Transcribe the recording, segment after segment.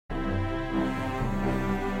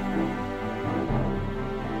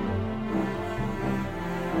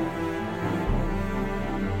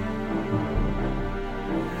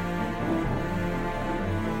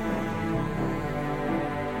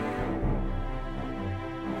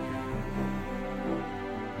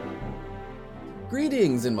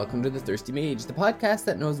Greetings and welcome to The Thirsty Mage, the podcast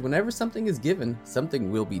that knows whenever something is given,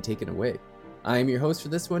 something will be taken away. I am your host for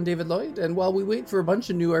this one, David Lloyd, and while we wait for a bunch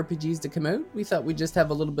of new RPGs to come out, we thought we'd just have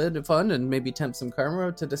a little bit of fun and maybe tempt some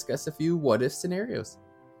karma to discuss a few what-if scenarios.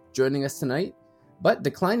 Joining us tonight, but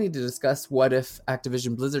declining to discuss what if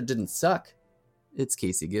Activision Blizzard didn't suck, it's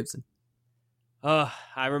Casey Gibson. Oh,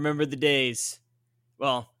 I remember the days.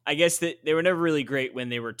 Well, I guess that they were never really great when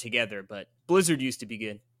they were together, but Blizzard used to be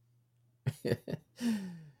good.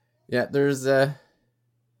 Yeah, there's a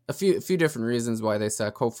few different reasons why they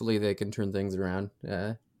suck. Hopefully they can turn things around.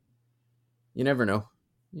 You never know.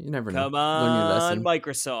 Come on,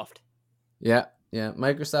 Microsoft. Yeah.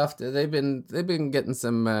 Microsoft, they've been getting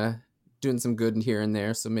some doing some good here and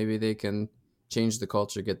there, so maybe they can change the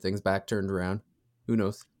culture, get things back turned around. Who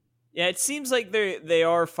knows? Yeah, it seems like they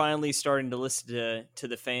are finally starting to listen to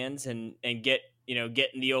the fans and get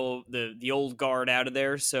getting the old guard out of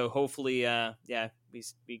there. So hopefully,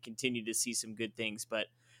 we continue to see some good things. But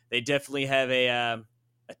they definitely have a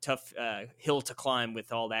tough hill to climb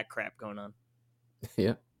with all that crap going on.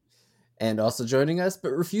 Yeah. And also joining us,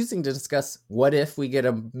 but refusing to discuss what if we get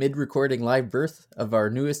a mid-recording live birth of our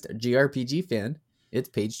newest GRPG fan, it's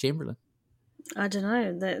Paige Chamberlain. I don't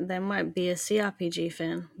know. There might be a CRPG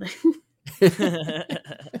fan.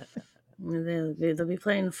 They'll be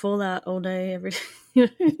playing Fallout all day, every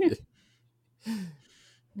day.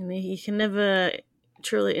 You can never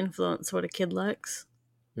truly influence what a kid likes.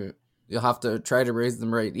 Yeah. You'll have to try to raise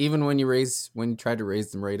them right. Even when you try to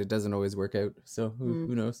raise them right, it doesn't always work out. So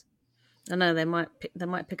who knows? I know they might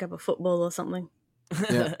pick up a football or something.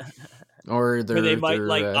 Yeah. Or they might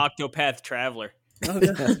like Octopath Traveler.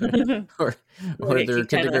 or their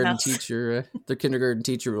kindergarten teacher. Their kindergarten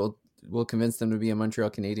teacher will convince them to be a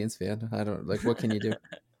Montreal Canadiens fan. I don't like. What can you do?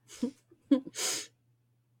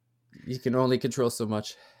 You can only control so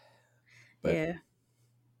much. But yeah.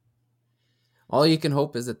 All you can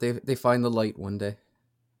hope is that they find the light one day.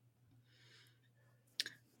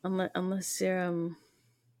 Unless you're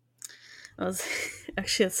I was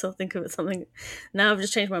actually still thinking of something. Now I've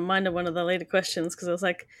just changed my mind on one of the later questions because I was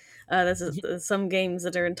like, there's some games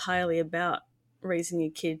that are entirely about raising your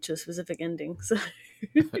kid to a specific ending. So.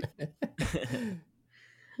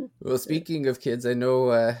 Well, speaking of kids, I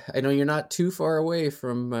know you're not too far away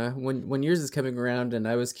from when yours is coming around, and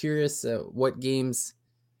I was curious what games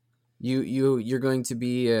you're going to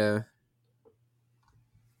be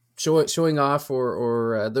showing off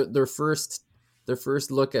or their first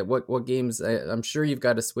look at what games. I'm sure you've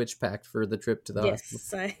got a Switch packed for the trip to the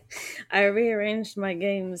hospital. Yes, I rearranged my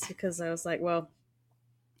games because I was like, well,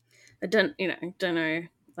 I don't know,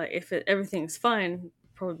 like if everything's fine,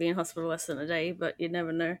 probably be in hospital less than a day, but you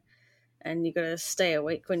never know, and you got to stay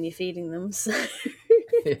awake when you're feeding them. So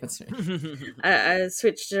Yeah, that's right. I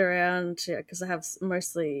switched it around because I have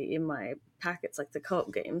mostly in my packets like the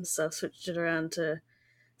co-op games, so I switched it around to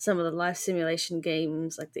some of the life simulation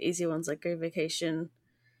games, like the easy ones like Go Vacation,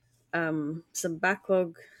 some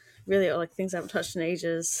backlog, really like things I haven't touched in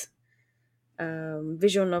ages.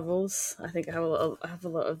 Visual novels. I think I have a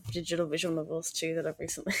lot of digital visual novels too that I've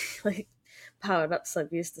recently like powered up. So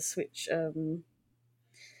I've used the Switch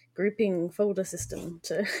grouping folder system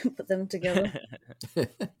to put them together.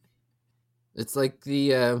 It's like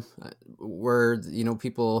the where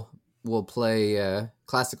people will play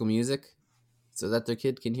classical music so that their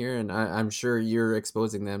kid can hear, and I'm sure you're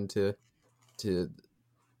exposing them to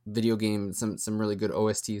video games, some really good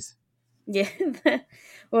OSTs. Yeah.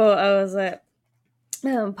 Well, I was like,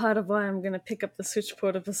 part of why I'm going to pick up the Switch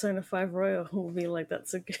port of Persona 5 Royal will be like,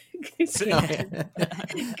 that's a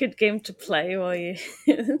good game to play while you're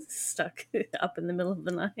stuck up in the middle of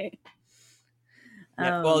the night.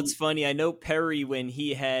 Yeah, well, it's funny. I know Perry, when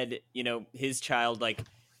he had, his child, like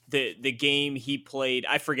the game he played,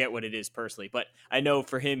 I forget what it is personally, but I know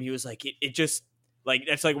for him, he was like, it just like,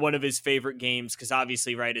 that's like one of his favorite games. Cause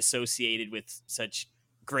obviously, right, associated with such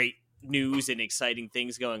great news and exciting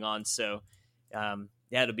things going on. So,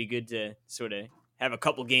 it'll be good to sort of have a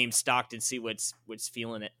couple games stocked and see what's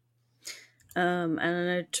feeling it. And I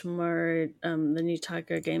know tomorrow, the new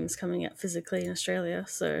Tiger game is coming out physically in Australia.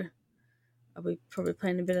 So I'll be probably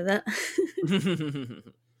playing a bit of that.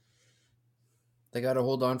 They got to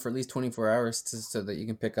hold on for at least 24 hours so that you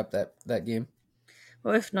can pick up that game.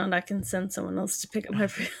 Well, if not, I can send someone else to pick up my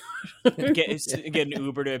pre-order. Get an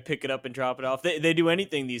Uber to pick it up and drop it off. They do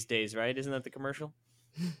anything these days, right? Isn't that the commercial?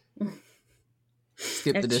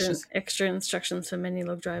 Skip the dishes. Extra instructions for many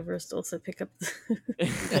log drivers to also pick up.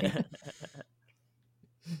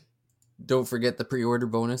 Don't forget the pre-order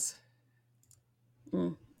bonus.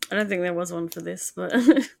 I don't think there was one for this, but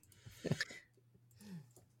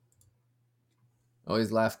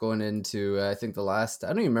always laugh going into, I think the last, I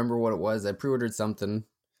don't even remember what it was. I pre-ordered something,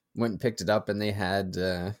 went and picked it up, and they had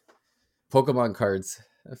Pokemon cards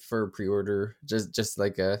for pre-order. Just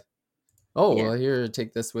like well, here,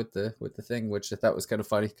 take this with the thing, which I thought was kind of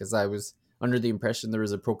funny because I was under the impression there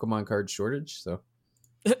was a Pokemon card shortage. So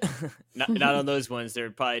not on those ones. They're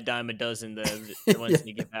probably a dime a dozen, the ones that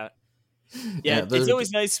you give out. Yeah, it's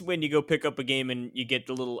always nice when you go pick up a game and you get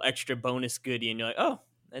the little extra bonus goodie, and you're like, oh,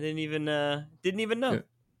 I didn't even know. Yeah.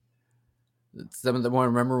 Some of the more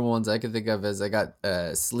memorable ones I can think of is I got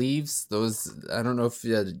sleeves. Those, I don't know if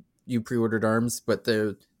you pre-ordered ARMS, but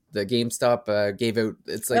the GameStop gave out.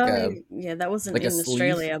 It's like that wasn't like in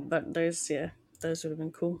Australia, but those would have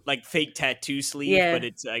been cool. Like fake tattoo sleeve, but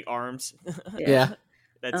it's like ARMS. Yeah,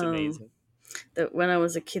 that's amazing. When I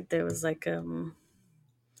was a kid, there was like I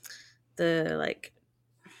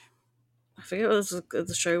forget what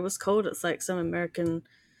the show was called. It's like some American,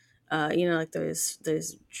 like those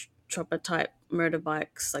chopper type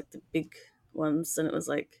motorbikes, like the big ones, and it was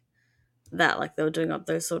like that, like they were doing up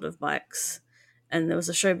those sort of bikes, and there was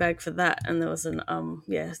a show bag for that, and there was an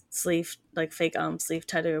sleeve, like fake arm sleeve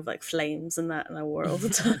tattoo of like flames and that, and I wore all the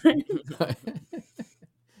time.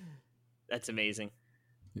 That's amazing.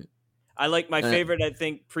 Yeah. I like my favorite. I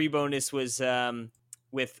think pre-bonus was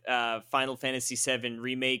with Final Fantasy VII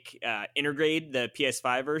Remake Intergrade, the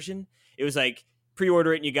PS5 version. It was like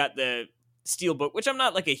pre-order it and you got the Steelbook, which I'm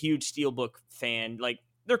not like a huge Steelbook fan. Like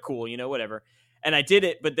they're cool, whatever. And I did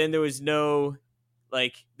it, but then there was no,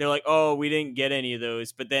 like, they're like, oh, we didn't get any of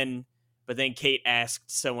those. But then Kate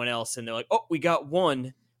asked someone else and they're like, oh, we got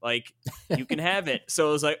one. Like, you can have it. So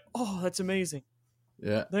I was like, oh, that's amazing.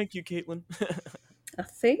 Yeah. Thank you, Caitlin.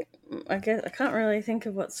 I can't really think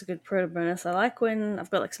of what's a good pro bonus. I like when I've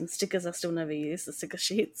got like some stickers I still never use, the sticker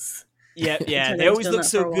sheets. Yeah, they always look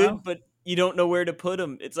so good, but you don't know where to put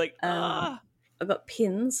them. It's like, I've got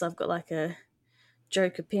pins. I've got like a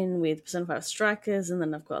Joker pin with Persona 5 Strikers, and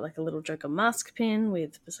then I've got like a little Joker mask pin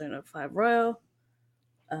with Persona 5 Royal.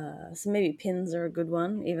 So maybe pins are a good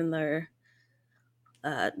one, even though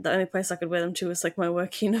the only place I could wear them to is like my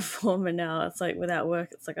work uniform, and now it's like without work,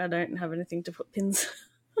 it's like I don't have anything to put pins.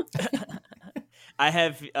 I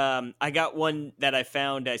have I got one that I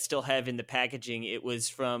found I still have in the packaging. It was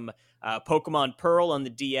from Pokemon Pearl on the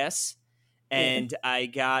DS, and I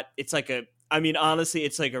got, it's like honestly,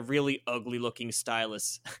 it's like a really ugly looking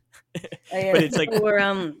stylus. But it's like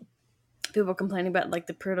people complaining about like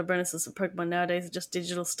the pre-order bonuses of Pokemon nowadays are just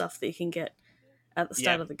digital stuff that you can get at the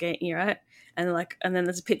start of the game, right? And then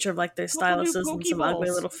there's a picture of like those styluses and some ugly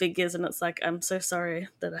little figures, and it's like, I'm so sorry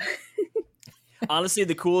that I. Honestly,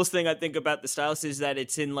 the coolest thing I think about the stylus is that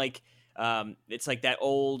it's in like it's like that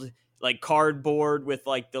old like cardboard with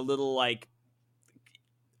like the little like,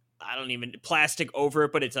 I don't even, plastic over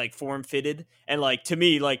it, but it's like form fitted, and like to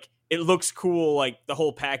me, like it looks cool, like the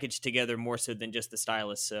whole package together more so than just the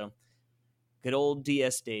stylus. So good old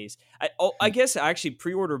DS days. I guess actually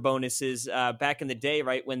pre-order bonuses back in the day,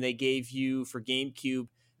 right, when they gave you for GameCube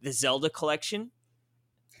the Zelda collection.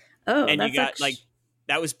 Oh, and you got like,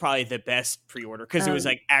 that was probably the best pre-order because it was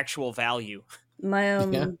like actual value. My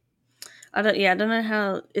I don't know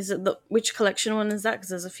how, is it which collection one is that? Because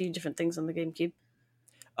there's a few different things on the GameCube.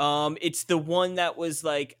 It's the one that was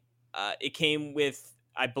like it came with,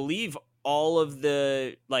 I believe, all of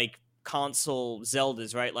the like console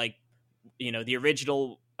Zeldas, right? Like, the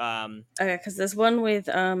original. Okay, because there's one with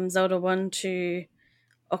Zelda 1, 2,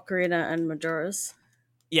 Ocarina, and Majora's.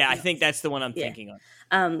 Yeah, I think that's the one I'm thinking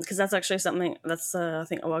of. Because that's actually something that's I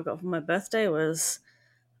think what I got for my birthday was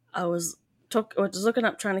I was looking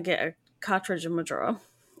up trying to get a cartridge of Majora,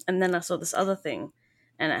 and then I saw this other thing,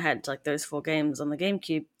 and it had like those 4 games on the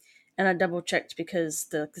GameCube, and I double checked because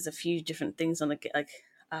there's a few different things on the like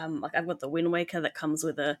I've got the Wind Waker that comes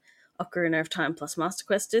with a Ocarina of Time plus Master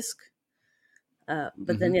Quest disc.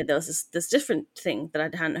 But then there was this different thing that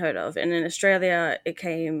I hadn't heard of, and in Australia it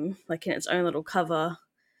came like in its own little cover,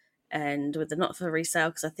 and with the not for resale,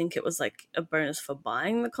 because I think it was like a bonus for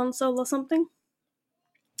buying the console or something.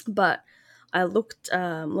 But I looked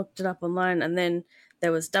it up online, and then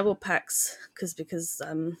there was double packs because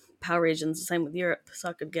Power Region's the same with Europe, so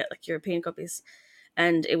I could get like European copies,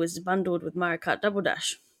 and it was bundled with Mario Kart Double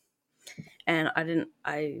Dash, and I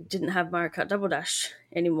didn't have Mario Kart Double Dash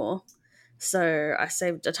anymore. So I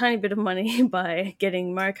saved a tiny bit of money by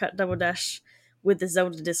getting Mario Kart Double Dash with the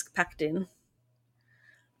Zelda disc packed in.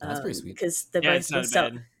 That's pretty sweet. Because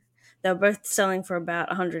they're both selling for about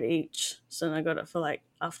 100 each. So I got it for like,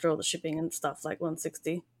 after all the shipping and stuff, like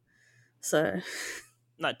 160. So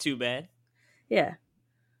not too bad. Yeah.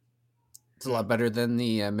 It's a lot better than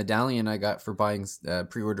the medallion I got for buying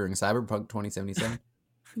pre-ordering Cyberpunk 2077.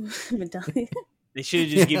 Medallion. They should have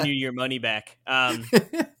just given you your money back.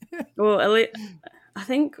 Well, at least, I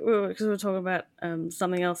think because we were talking about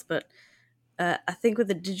something else, but I think with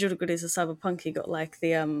the digital goodies of Cyberpunk, you got like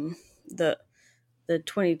the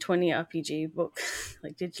 2020 RPG book,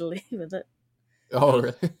 like digitally with it. Oh,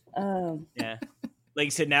 really? Yeah. Like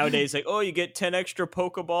you said, nowadays, like, oh, you get 10 extra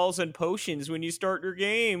Pokeballs and potions when you start your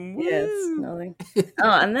game. Woo! Yeah, it's nothing.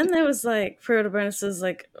 Oh, and then there was like pre-order bonuses,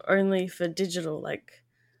 like only for digital, like,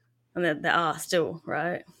 and there are still,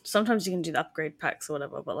 right? Sometimes you can do the upgrade packs or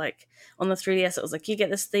whatever, but like on the 3DS, it was like you get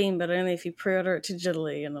this theme, but only if you pre-order it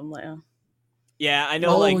digitally. And I'm like, oh. Yeah, I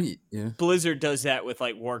know. Blizzard does that with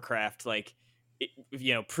like Warcraft, like.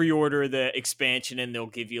 Pre-order the expansion and they'll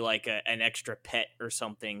give you like an extra pet or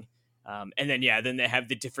something. And then they have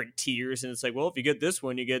the different tiers and it's like, well, if you get this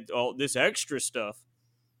one, you get all this extra stuff.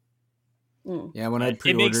 Yeah, when I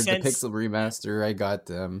pre-ordered the Pixel remaster, I got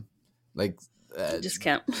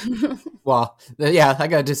discount. Well, yeah, I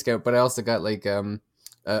got a discount, but I also got like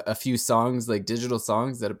a few songs, like digital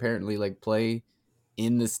songs that apparently like play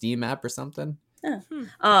in the Steam app or something. Yeah.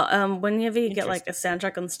 Whenever you get like a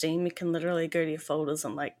soundtrack on Steam, you can literally go to your folders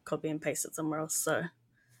and like copy and paste it somewhere else. So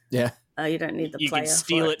yeah, you don't need the player. You can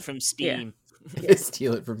steal it from Steam. Yeah.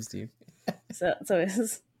 Steal it from Steam. So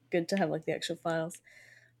it's good to have like the actual files.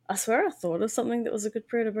 I swear I thought of something that was a good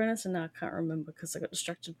pre-order bonus, and now I can't remember because I got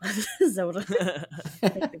distracted by Zelda.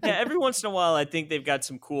 Yeah, every once in a while, I think they've got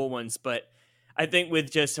some cool ones, but I think with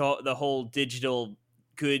just the whole digital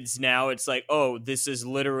goods now, it's like, oh, this is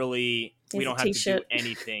literally we don't have to do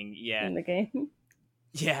anything. Yeah, in the game.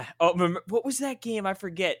 Yeah. Oh, remember, what was that game? I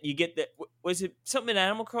forget. You get the was it something in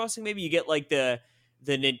Animal Crossing? Maybe you get like the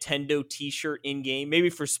Nintendo T-shirt in game, maybe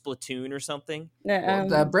for Splatoon or something.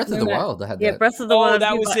 No, Breath of the Wild had that. Yeah, Breath of the Wild. Oh,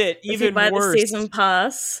 that was it. Even if you buy worse. The season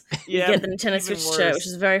pass, you get the Nintendo Switch worse. shirt, which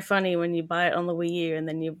is very funny when you buy it on the Wii U and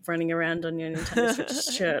then you're running around on your Nintendo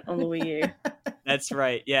Switch shirt on the Wii U. That's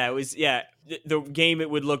right. Yeah, it was. Yeah, the game it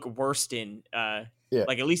would look worst in.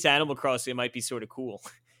 Like at least Animal Crossing, it might be sort of cool.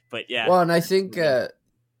 But yeah. Well, and I think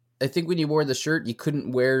when you wore the shirt, you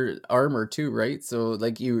couldn't wear armor too, right? So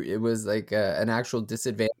like it was like an actual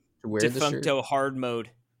disadvantage to wear the shirt. Defuncto hard mode.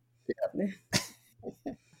 Yeah.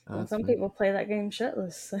 Well, some people play that game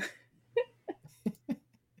shirtless. So.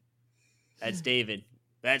 That's David.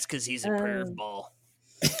 That's because he's a perv ball.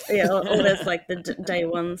 Yeah, or there's like the day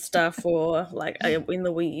one stuff, or like in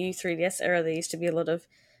the Wii U 3DS era, there used to be a lot of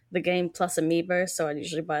the game plus amiibo, so I'd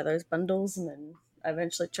usually buy those bundles, and then I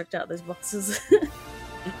eventually checked out those boxes.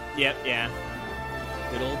 Yep, yeah.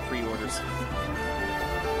 Good old pre-orders.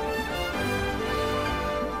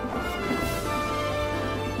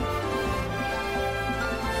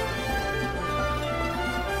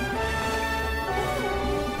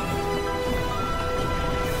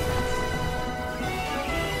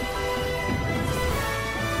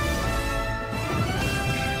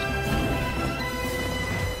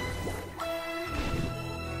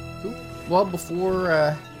 Well,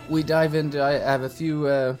 before we dive into, I have a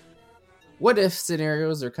few what if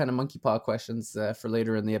scenarios or kind of monkey paw questions for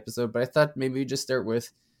later in the episode. But I thought maybe we just start with.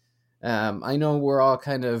 I know we're all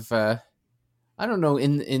kind of I don't know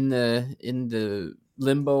in the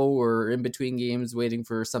limbo or in between games, waiting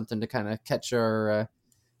for something to kind of catch our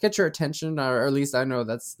attention, or at least I know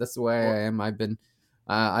that's the way I am. I've been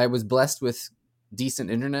I was blessed with decent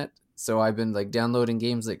internet. So I've been like downloading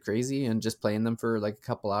games like crazy and just playing them for like a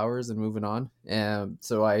couple hours and moving on.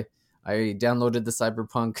 So I downloaded the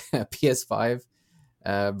Cyberpunk PS5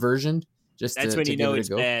 version. That's when you know it's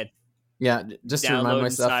bad. Yeah, just to remind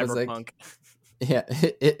myself, I was like, yeah,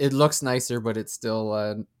 it looks nicer, but it's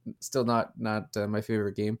still not my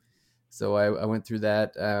favorite game. So I went through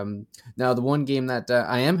that. Now the one game that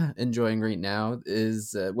I am enjoying right now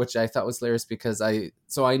is which I thought was hilarious because I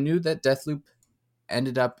knew that Deathloop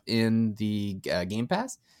ended up in the Game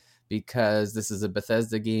Pass because this is a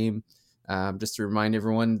Bethesda game. Just to remind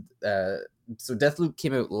everyone, so Deathloop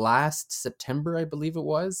came out last September, I believe it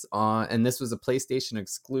was, and this was a PlayStation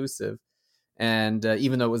exclusive. And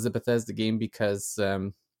even though it was a Bethesda game, because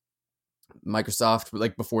Microsoft,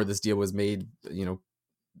 like before this deal was made,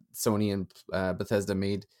 Sony and Bethesda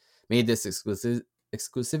made this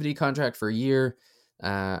exclusivity contract for a year.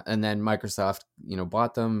 And then Microsoft,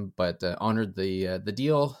 bought them, but honored the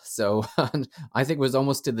deal. So I think it was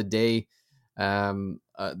almost to the day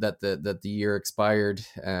that the year expired.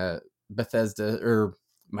 Bethesda or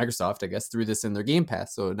Microsoft, I guess, threw this in their Game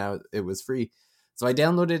Pass, so now it was free. So I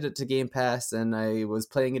downloaded it to Game Pass, and I was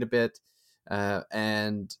playing it a bit,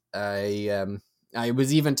 and I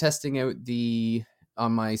was even testing out the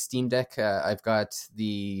on my Steam Deck. I've got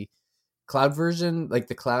the cloud version, like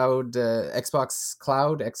the cloud Xbox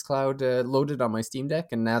Cloud, xCloud loaded on my Steam Deck,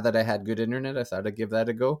 and now that I had good internet, I thought I'd give that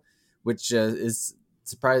a go, which is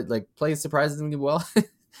plays surprisingly well.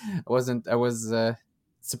 I was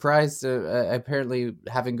surprised. Apparently,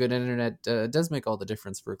 having good internet does make all the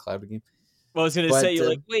difference for a cloud game. Well, I was going to say, you're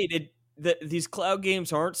like, wait, these cloud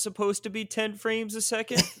games aren't supposed to be 10 frames a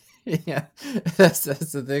second? Yeah, that's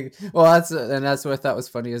the thing. Well, that's what I thought was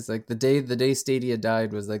funny is like the day Stadia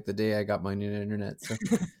died was like the day I got my new internet. So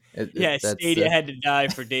Stadia had to die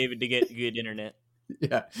for David to get good internet.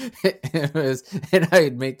 Yeah, it was, and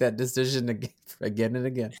I'd make that decision again and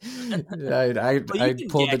again. I'd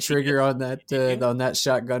pull the trigger on that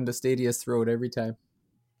shotgun to Stadia's throat every time.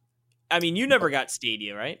 I mean, you never got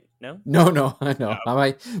Stadia, right? No. I know.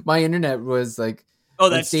 Oh. My internet was like,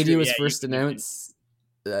 when Stadia was first announced,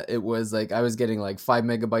 it was like I was getting like 5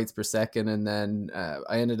 megabytes per second, and then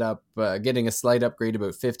I ended up getting a slight upgrade,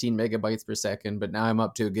 about 15 megabytes per second, but now I'm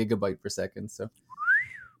up to a gigabyte per second. So.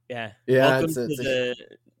 Yeah. Welcome to the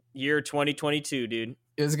year 2022, dude.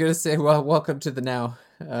 I was gonna say, well, welcome to the now.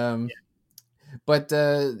 But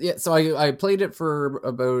so I played it for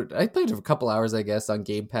a couple hours, I guess, on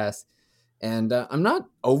Game Pass, and I'm not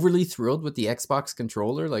overly thrilled with the Xbox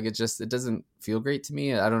controller. Like it doesn't feel great to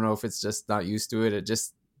me. I don't know if it's just not used to it. It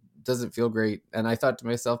just doesn't feel great. And I thought to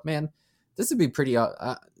myself, man, this would be pretty.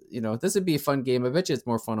 This would be a fun game. I bet you it's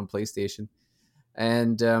more fun on PlayStation.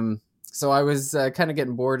 And so I was kind of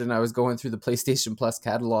getting bored, and I was going through the PlayStation Plus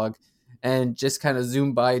catalog and just kind of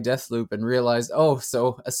zoomed by Deathloop and realized,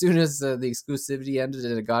 so as soon as the exclusivity ended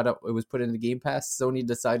and it was put into Game Pass, Sony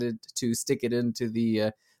decided to stick it into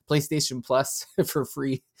the PlayStation Plus for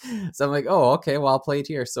free. So I'm like, okay, well, I'll play it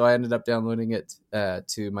here. So I ended up downloading it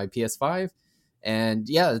to my PS5, and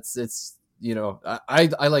yeah, it's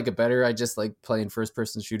I like it better. I just like playing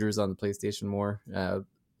first-person shooters on the PlayStation more.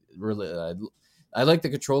 I like the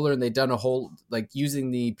controller, and they've done a whole, like,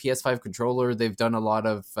 using the PS5 controller, they've done a lot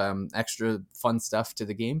of extra fun stuff to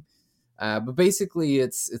the game. But basically,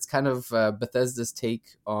 it's kind of Bethesda's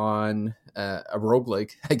take on a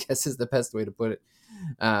roguelike, I guess is the best way to put it.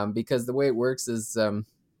 Because the way it works is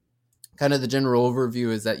kind of the general overview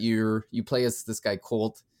is that you play as this guy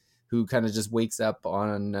Colt, who kind of just wakes up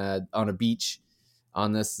on a beach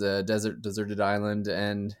on this deserted island,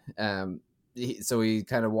 and so he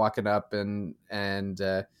kind of walking up and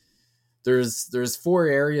there's 4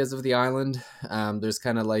 areas of the island. There's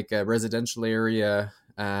kind of like a residential area,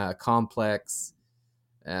 a complex,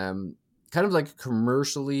 kind of like a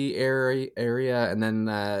commercially area, and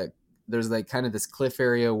then there's like kind of this cliff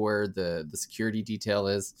area where the security detail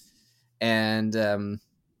is, and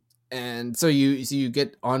so you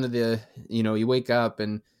get onto the, you wake up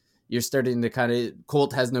and you're starting to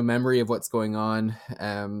Colt has no memory of what's going on.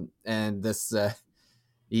 And this,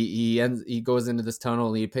 he goes into this tunnel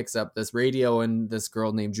and he picks up this radio, and this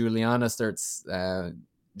girl named Juliana starts,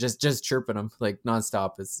 just chirping him like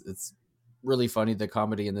nonstop. It's really funny. The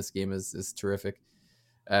comedy in this game is terrific.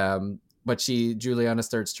 But Juliana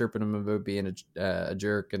starts chirping him about being a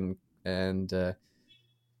jerk. And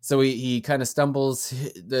so he kind of stumbles.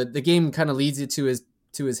 The game kind of leads you to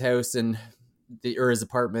his house or his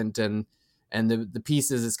apartment, and the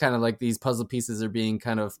pieces, it's kind of like these puzzle pieces are being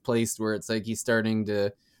kind of placed where it's like he's starting to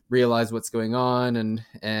realize what's going on,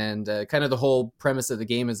 and kind of the whole premise of the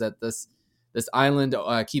game is that this island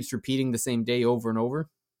keeps repeating the same day over and over,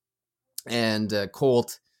 and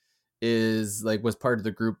Colt was part of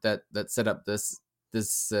the group that set up this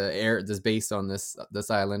base on this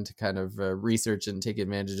island to kind of research and take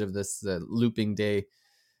advantage of this looping day,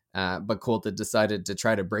 but Colt had decided to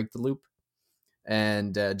try to break the loop.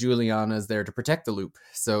 And Juliana is there to protect the loop.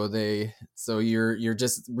 So you're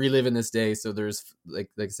just reliving this day. So there's like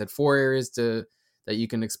I said, 4 areas that you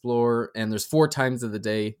can explore, and there's 4 times of the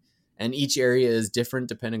day, and each area is different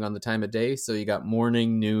depending on the time of day. So you got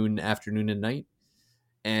morning, noon, afternoon, and night,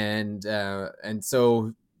 and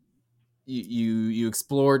so you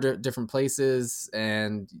explore different places,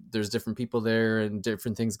 and there's different people there and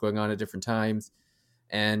different things going on at different times.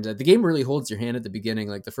 And the game really holds your hand at the beginning,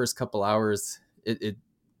 like the first couple hours. It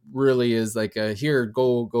really is like here,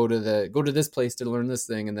 go to this place to learn this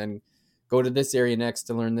thing, and then go to this area next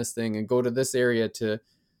to learn this thing, and go to this area to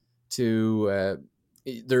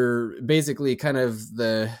they're basically kind of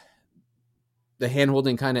the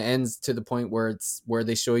hand-holding kind of ends to the point where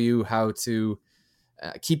they show you how to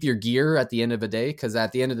keep your gear at the end of a day, because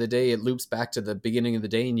at the end of the day it loops back to the beginning of the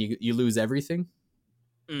day, and you lose everything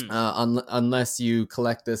unless you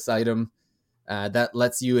collect this item that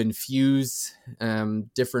lets you infuse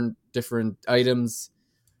different items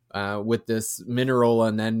with this mineral,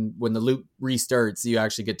 and then when the loop restarts, you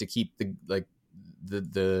actually get to keep the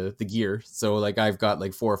gear. So like I've got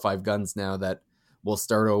like 4 or 5 guns now that will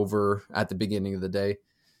start over at the beginning of the day.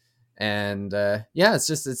 And yeah,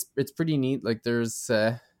 it's pretty neat. Like there's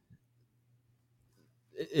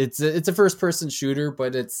it's a first person shooter,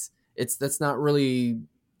 but that's not really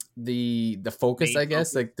the focus, I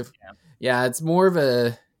guess. Like yeah, it's more of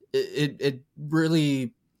a it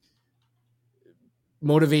really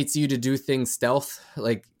motivates you to do things stealth,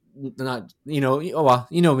 like not, oh well,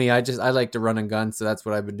 me, I like to run and gun, so that's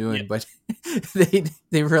what I've been doing. But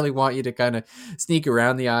they really want you to kind of sneak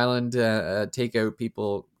around the island, take out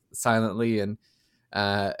people silently, and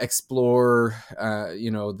explore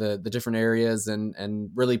the different areas,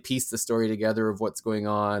 and really piece the story together of what's going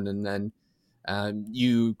on. And then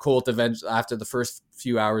Colt eventually, after the first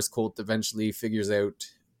few hours, Colt eventually figures out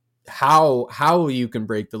how you can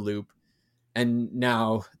break the loop. And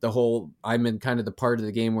now I'm in kind of the part of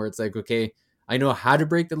the game where it's like, okay, I know how to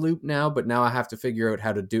break the loop now, but now I have to figure out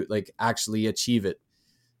how to do, like, actually achieve it.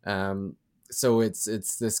 So it's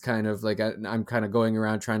this kind of like, I'm kind of going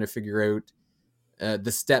around trying to figure out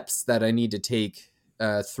the steps that I need to take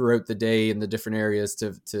throughout the day in the different areas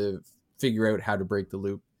to figure out how to break the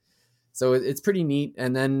loop. So it's pretty neat.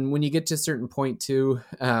 And then when you get to a certain point too,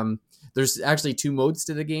 there's actually 2 modes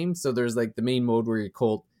to the game. So there's like the main mode where you're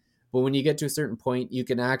Colt, but when you get to a certain point, you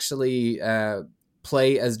can actually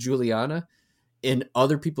play as Juliana in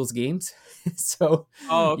other people's games. So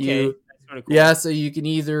okay, that's kind of cool. Yeah, so you can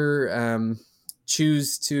either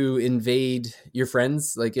choose to invade your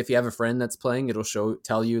friends. Like if you have a friend that's playing, it'll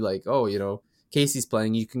tell you like, oh, Casey's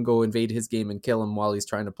playing, you can go invade his game and kill him while he's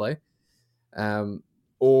trying to play.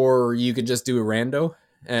 Or you can just do a rando.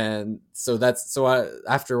 And so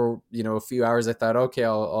after a few hours, I thought, okay,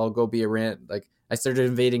 I'll go be a rant. Like I started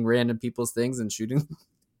invading random people's things and shooting.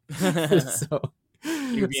 so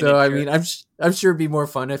I mean, I'm sure it'd be more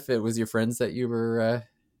fun if it was your friends that you were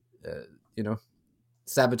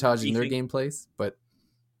sabotaging their gameplays, but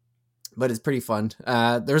it's pretty fun.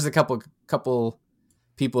 There's a couple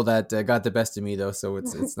people that got the best of me though, so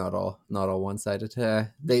it's not all one-sided.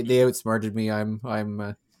 They outsmarted me.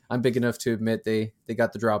 I'm big enough to admit they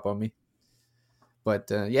got the drop on me.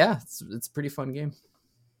 But yeah, it's a pretty fun game.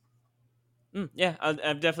 Yeah,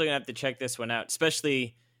 I'm definitely gonna have to check this one out,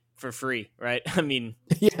 especially for free, right? I mean,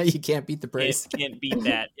 yeah, you can't beat the price. Can't beat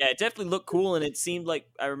that. Yeah, it definitely looked cool, and it seemed like,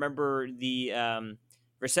 I remember the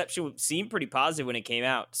reception seemed pretty positive when it came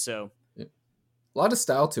out. So yeah. A lot of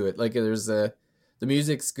style to it. Like there's the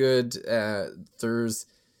music's good. There's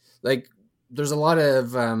a lot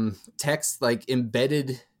of text like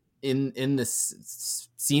embedded in the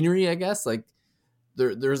scenery, I guess. Like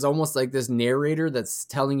there's almost like this narrator that's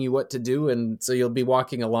telling you what to do, and so you'll be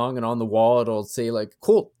walking along, and on the wall it'll say like,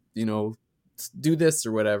 cool, do this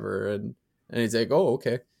or whatever, and he's like, oh,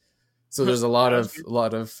 okay. So there's a lot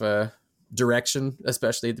of direction,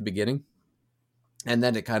 especially at the beginning, and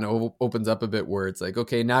then it kind of opens up a bit where it's like,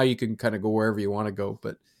 okay, now you can kind of go wherever you want to go.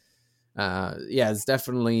 But yeah, it's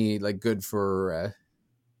definitely like good for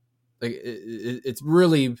like it's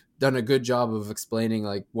really done a good job of explaining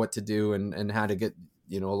like what to do and how to get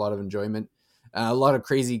a lot of enjoyment. A lot of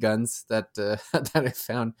crazy guns that that I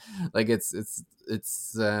found. Like it's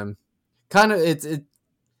kind of it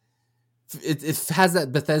has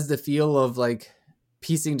that Bethesda feel of like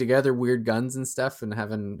piecing together weird guns and stuff and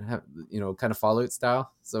having kind of Fallout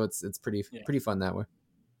style. So it's pretty fun that way.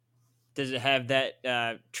 Does it have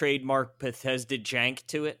that trademark Bethesda jank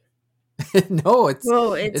to it? No, it's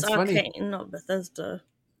Arcane, funny. Not Bethesda.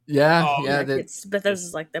 Yeah, it's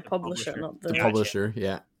Bethesda's like their publisher, not the publisher.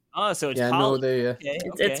 Yeah. Oh, so it's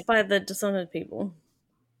it's by the Dishonored people.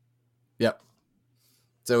 Yep.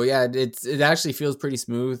 So yeah, it actually feels pretty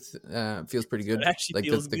smooth. Feels pretty good. It actually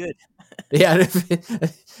feels good. Yeah,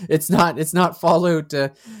 it's not Fallout.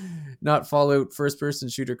 Not Fallout first person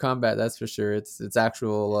shooter combat. That's for sure. It's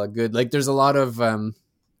actual good. Like there's a lot of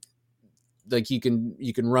like you can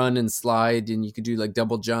run and slide, and you can do like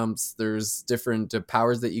double jumps. There's different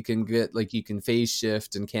powers that you can get, like you can phase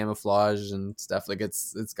shift and camouflage and stuff. Like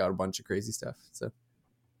it's got a bunch of crazy stuff. So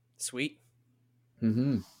sweet.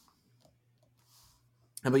 Mm-hmm.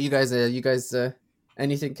 How about you guys?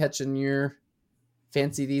 Anything catching your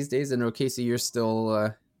fancy these days? I know, Casey, you're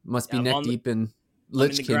still must be neck deep in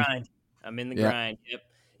Lich King. I'm in the grind. Yep.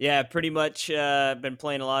 Yeah, pretty much been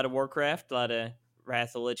playing a lot of Warcraft, a lot of Wrath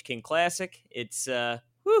of the Lich King Classic. It's so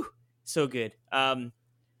good. I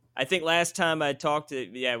think last time I talked,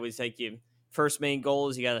 it was like your first main goal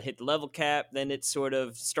is you got to hit the level cap. Then it's sort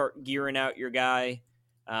of start gearing out your guy.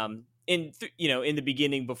 in the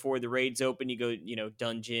beginning before the raids open, you go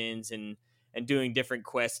dungeons and doing different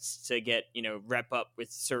quests to get rep up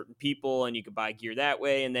with certain people, and you could buy gear that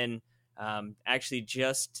way. And then actually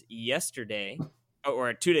just yesterday,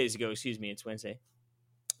 or 2 days ago, excuse me, it's Wednesday,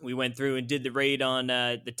 we went through and did the raid on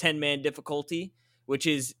the 10-man difficulty, which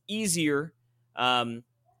is easier.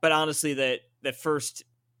 But honestly, the first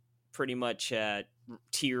pretty much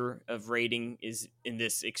tier of raiding is in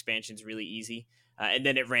this expansion is really easy. And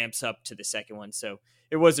then it ramps up to the second one. So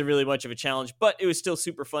it wasn't really much of a challenge, but it was still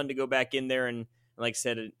super fun to go back in there. And like I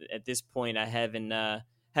said, at this point, I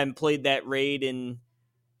haven't played that raid in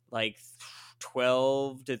like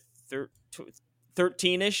 12 to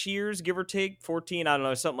 13-ish years, give or take, 14, I don't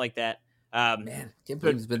know, something like that. Man, can't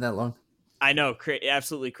believe it's been that long. I know,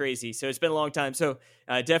 absolutely crazy. So it's been a long time. So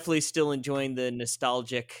definitely still enjoying the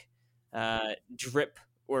nostalgic drip,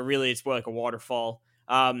 or really it's more like a waterfall.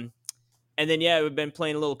 And then, yeah, we've been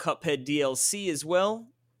playing a little Cuphead DLC as well,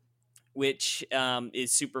 which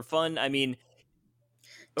is super fun. I mean...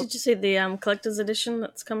 Did you see the collector's edition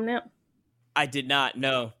that's coming out? I did not,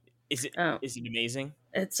 no. Is it amazing?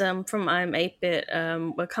 It's from I'm 8-Bit.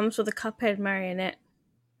 It comes with a Cuphead marionette.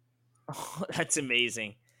 Oh, that's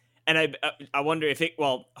amazing. And I wonder if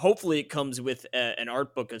hopefully it comes with an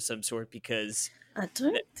art book of some sort, because... I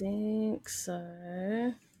don't think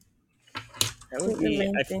so. That would be,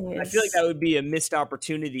 I feel like that would be a missed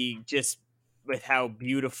opportunity, just with how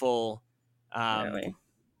beautiful really?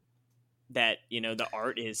 that the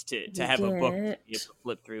art is to have a book to be able to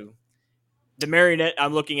flip through. The marionette,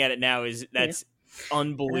 I'm looking at it now, that's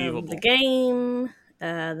unbelievable. The game,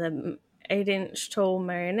 the 8-inch tall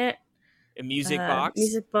marionette, a music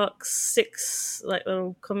box, 6 like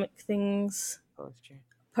little comic things,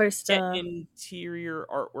 poster, interior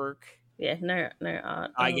artwork. Yeah, no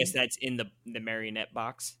art. I guess that's in the marionette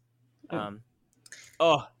box. That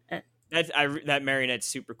marionette's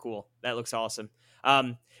super cool. That looks awesome.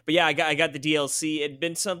 But yeah, I got the DLC. It'd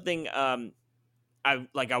been something I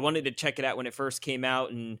wanted to check it out when it first came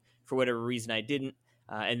out, and for whatever reason I didn't.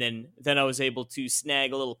 And then I was able to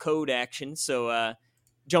snag a little code action. So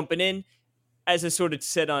jumping in, as I sort of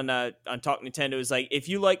said on Talk Nintendo, is like, if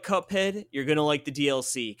you like Cuphead, you're gonna like the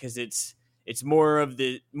DLC, because it's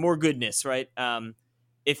more goodness, right?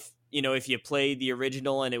 If you played the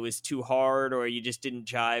original and it was too hard, or you just didn't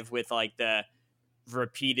jive with like the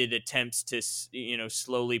repeated attempts to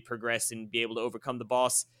slowly progress and be able to overcome the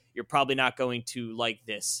boss, you're probably not going to like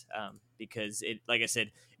this, because it, like I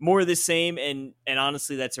said, more of the same, and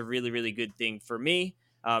honestly, that's a really, really good thing for me,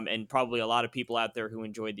 and probably a lot of people out there who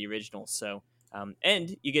enjoyed the original. So,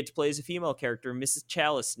 and you get to play as a female character, Mrs.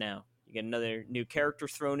 Chalice. Now you get another new character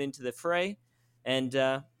thrown into the fray, and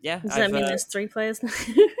does that mean there's 3 players now?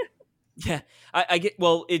 Yeah, I get.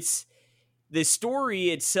 Well, it's the story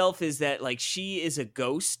itself is that like she is a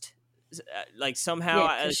ghost, like somehow.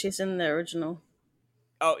 Yeah, 'cause she's in the original.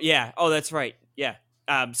 Oh yeah. Oh, that's right. Yeah.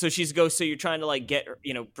 So she's a ghost. So you're trying to like get her,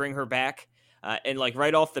 bring her back, and like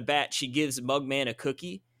right off the bat, she gives Mugman a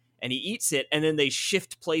cookie, and he eats it, and then they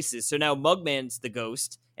shift places. So now Mugman's the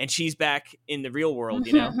ghost, and she's back in the real world,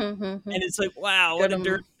 and it's like, wow, what a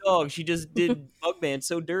dirty dog! She just did Mugman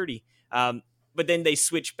so dirty. But then they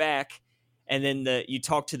switch back, and then you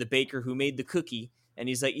talk to the baker who made the cookie, and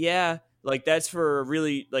he's like, yeah, like that's for a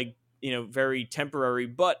really like very temporary,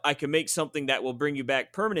 but I can make something that will bring you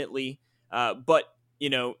back permanently. But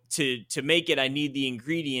to make it, I need the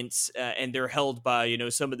ingredients, and they're held by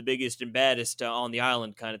some of the biggest and baddest on the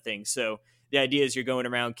island, kind of thing. So the idea is you're going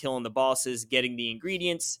around killing the bosses, getting the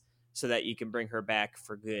ingredients so that you can bring her back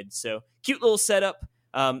for good. So cute little setup.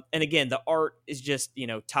 And again, the art is just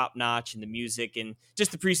top notch, and the music and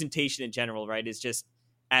just the presentation in general, right, is just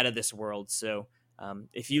out of this world. So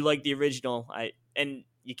if you like the original,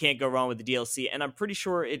 you can't go wrong with the DLC, and I'm pretty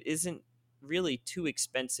sure it isn't really too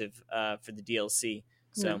expensive for the DLC.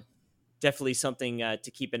 So definitely something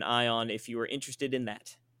to keep an eye on if you are interested in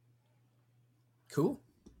that. Cool.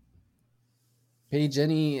 Paige,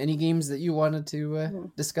 any games that you wanted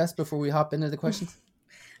to discuss before we hop into the questions?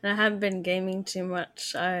 I haven't been gaming too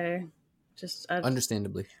much. I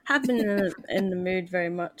understandably have been in the mood very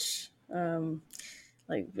much,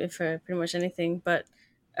 like for pretty much anything. But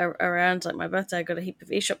around like my birthday, I got a heap of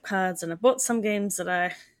eShop cards, and I bought some games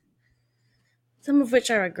some of which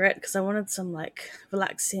I regret, because I wanted some like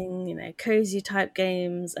relaxing, cozy type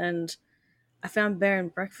games, and I found Bear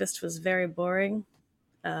and Breakfast was very boring.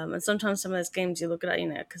 And sometimes some of those games you look at,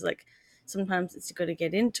 because like sometimes it's got to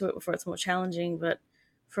get into it before it's more challenging, but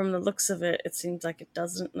from the looks of it, it seems like it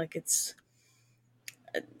doesn't. Like it's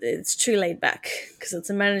too laid back, because it's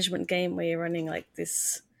a management game where you're running like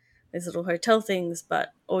this these little hotel things,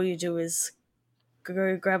 but all you do is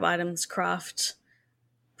go grab items, craft,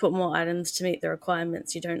 put more items to meet the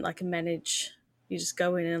requirements. You don't like manage. You just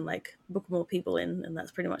go in and like book more people in, and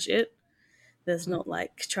that's pretty much it. There's not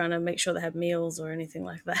like trying to make sure they have meals or anything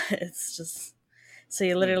like that. It's just so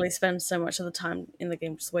you literally spend so much of the time in the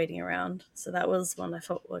game just waiting around. So that was one I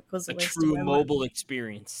felt like was a waste true of my mobile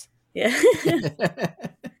experience. Yeah.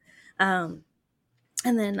 And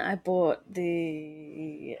then I bought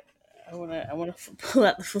the. I want to pull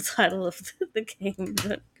out the full title of the game.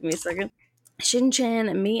 But give me a second.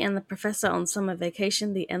 Shin-Chan, Me and the Professor on Summer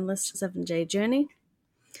Vacation: The Endless 7J Journey.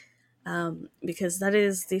 Because that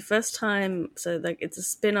is the first time. So like it's a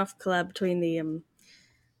spin-off collab between the. I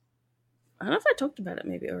don't know if I talked about it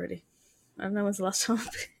maybe already. I don't know when's the last time.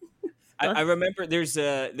 I remember there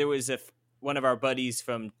was one of our buddies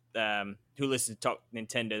from who listens to Talk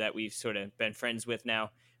Nintendo that we've sort of been friends with now.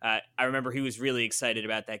 I remember he was really excited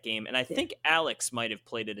about that game, and I think Alex might have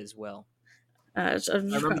played it as well. I'm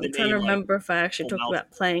trying to remember if I actually talked about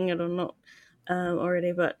playing it or not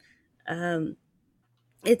already, but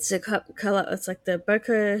it's a color. It's like the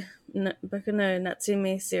Boku no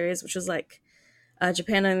Natsume series, which was like a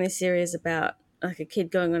Japan-only series about like a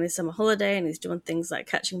kid going on his summer holiday, and he's doing things like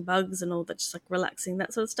catching bugs and all that, just like relaxing,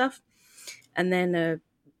 that sort of stuff. And then a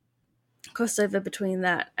crossover between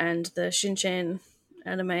that and the Shin-Chan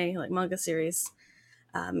anime, like manga series,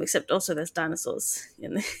 except also there's dinosaurs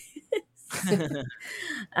in there.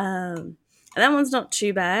 And that one's not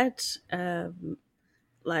too bad.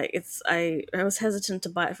 Like I was hesitant to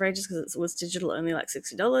buy it for ages because it was digital, only like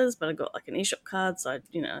 $60, but I got like an eShop card, so I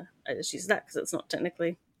just use that because it's not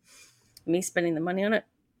technically me spending the money on it,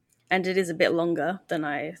 and it is a bit longer than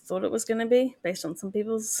I thought it was going to be based on some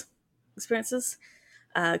people's experiences.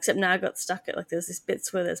 Except now I got stuck at like there's these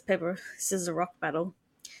bits where there's paper scissors rock battle,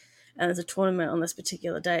 and there's a tournament on this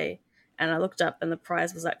particular day, and I looked up and the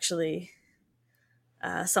prize was actually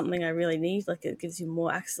something I really need. Like it gives you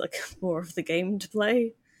more access, like more of the game to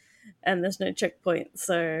play, and there's no checkpoint.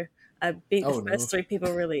 So I beat the first three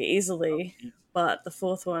people really easily, but the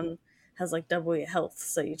fourth one has like double your health.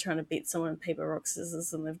 So you're trying to beat someone paper rock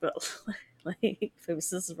scissors, and they've got like paper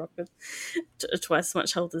scissors rock with twice as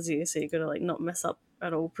much health as you. So you got to like not mess up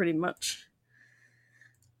at all, pretty much.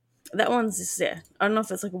 That one's just I don't know if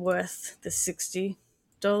it's like worth the $60,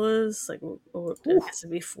 like, or it has to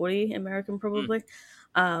be $40 American probably.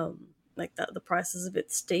 Like that, the price is a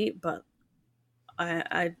bit steep, but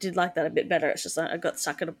I did like that a bit better. It's just I got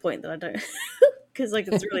stuck at a point that I don't, because like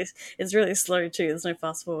it's really slow too. There's no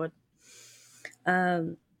fast forward.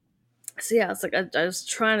 So yeah, it's like I was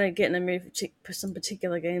trying to get in a mood for some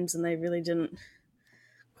particular games, and they really didn't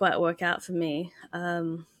quite work out for me.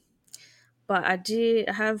 But I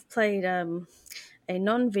have played a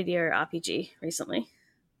non-video RPG recently.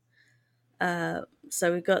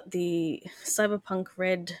 So we got the Cyberpunk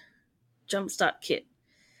Red Jumpstart Kit,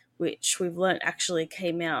 which we've learnt actually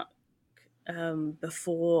came out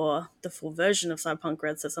before the full version of Cyberpunk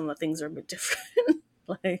Red, so some of the things are a bit different.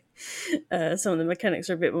 Like some of the mechanics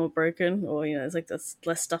are a bit more broken, or there's like there's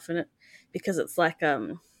less stuff in it, because it's like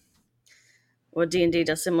or D&D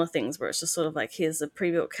does similar things where it's just sort of like, here's the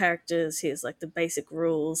pre-built characters, here's like the basic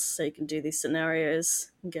rules, so you can do these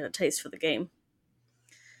scenarios and get a taste for the game.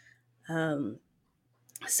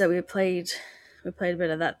 So we played a bit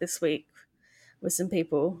of that this week with some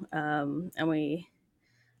people, and we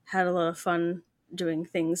had a lot of fun doing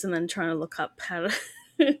things, and then trying to look up how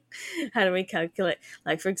do we calculate,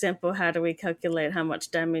 like for example, how do we calculate how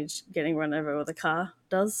much damage getting run over with a car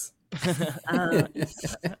does.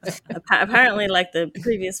 Apparently, like the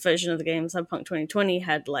previous version of the game, Cyberpunk 2020,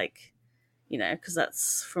 had like, because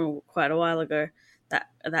that's from quite a while ago, that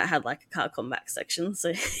had like a car combat section,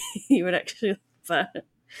 so you would actually, but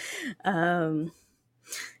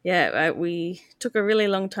we took a really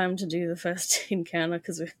long time to do the first encounter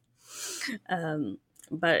because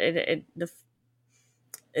but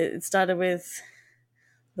it started with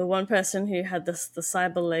the one person who had the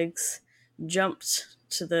cyber legs jumped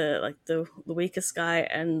to the weakest guy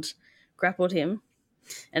and grappled him,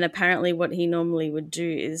 and apparently what he normally would do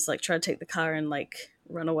is like try to take the car and like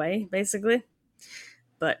run away basically,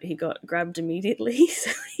 but he got grabbed immediately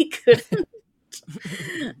so he couldn't.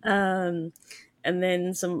 And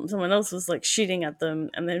then someone else was like shooting at them,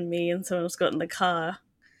 and then me and someone else got in the car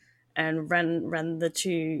and ran the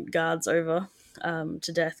two guards over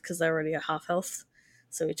to death because they're already at half health,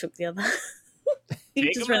 so we took the other.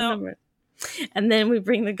 He just ran them. And then we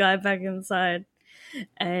bring the guy back inside,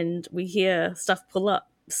 and we hear stuff pull up.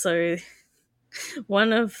 So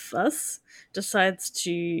one of us decides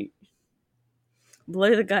to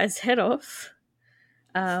blow the guy's head off,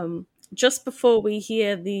 just before we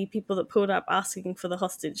hear the people that pulled up asking for the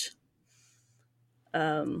hostage.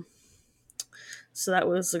 So that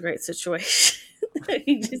was a great situation.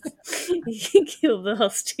 he killed the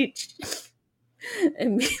hostage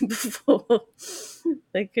and before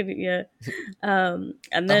they could, yeah. And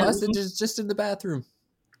the then hostage is just in the bathroom.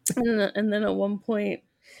 And then at one point,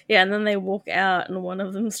 yeah, and then they walk out, and one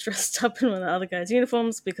of them's dressed up in one of the other guys'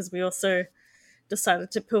 uniforms because we also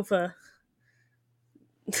decided to pilfer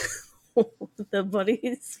the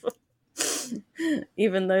bodies.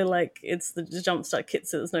 Even though like it's the jumpstart kit,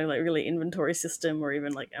 so there's no like really inventory system or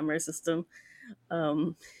even like ammo system.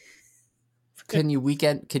 Can you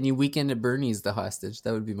weekend at Bernie's the hostage?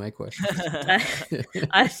 That would be my question.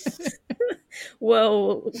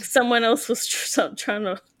 Well, someone else was trying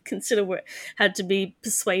to consider what had to be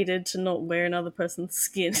persuaded to not wear another person's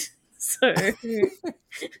skin. So,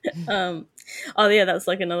 oh yeah, that's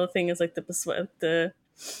like another thing is like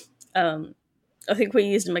I think we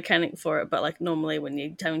used a mechanic for it, but like normally when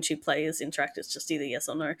you're having two players interact, it's just either yes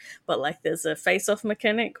or no. But like there's a face-off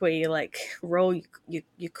mechanic where you like roll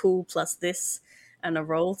your cool plus this and a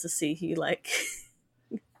roll to see who like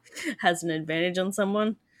has an advantage on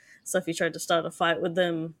someone. So if you tried to start a fight with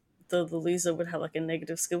them, the loser would have like a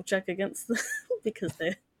negative skill check against them because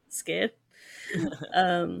they're scared.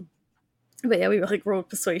 But yeah, we like rolled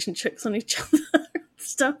persuasion checks on each other and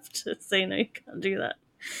stuff to say no, you can't do that.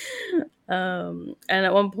 And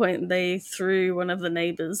at one point they threw one of the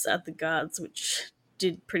neighbors at the guards, which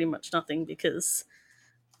did pretty much nothing because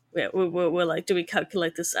we're like, do we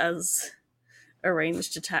calculate this as a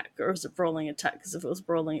ranged attack or is it brawling attack? Because if it was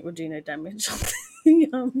brawling, it would do no damage on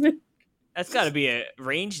the That's got to be a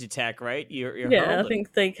ranged attack, right? You're yeah, hurling. I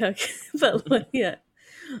think they calculate, but like, yeah.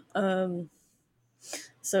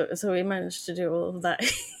 So we managed to do all of that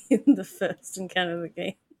in the first encounter of the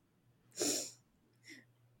game.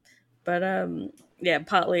 But yeah,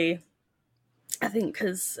 partly I think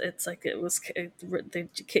because it's like the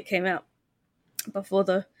kit came out before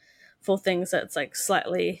the full thing, so it's like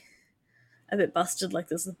slightly a bit busted. Like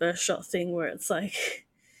there's the burst shot thing where it's like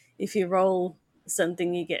if you roll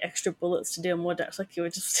something, you get extra bullets to deal more damage. Like you were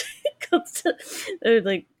just they were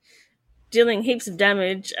like dealing heaps of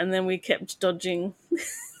damage, and then we kept dodging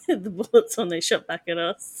the bullets when they shot back at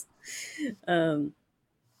us.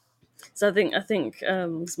 So I think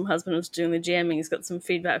my husband was doing the GMing. He's got some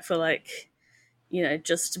feedback for like, you know,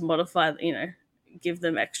 just to modify, you know, give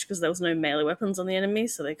them extra because there was no melee weapons on the enemy,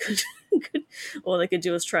 so they could all they could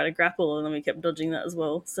do was try to grapple, and then we kept dodging that as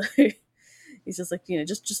well. So he's just like, you know,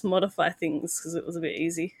 just modify things because it was a bit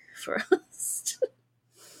easy for us.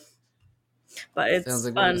 But it's sounds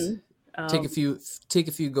like fun. Take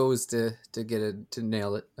a few goes to get it to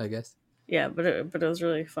nail it, I guess. Yeah, but it was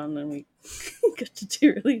really fun, and we got to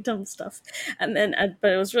do really dumb stuff. And then,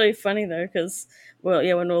 but it was really funny though because, well,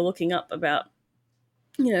 yeah, when we were looking up about,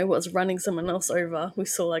 you know, what's running someone else over, we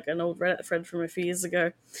saw like an old Reddit thread from a few years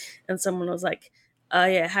ago, and someone was like,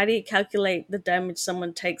 yeah, how do you calculate the damage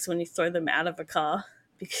someone takes when you throw them out of a car?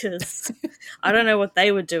 Because I don't know what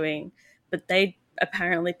they were doing, but they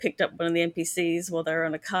apparently picked up one of the NPCs while they were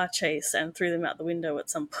on a car chase and threw them out the window at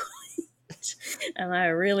some point. And I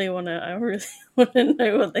really want to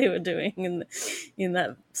know what they were doing in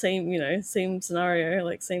that same scenario,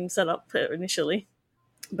 like same setup initially.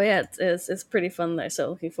 But yeah, it's pretty fun though.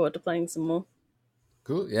 So looking forward to playing some more.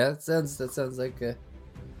 Cool. Yeah, that sounds like a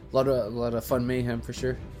lot of fun mayhem for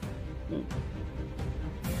sure. Mm.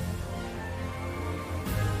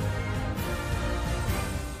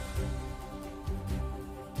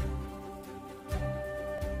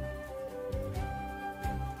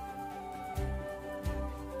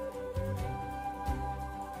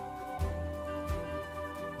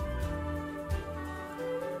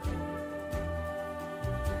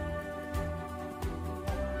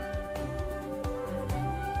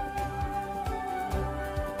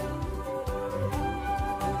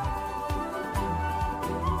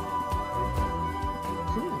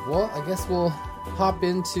 Well, I guess we'll hop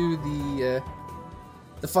into the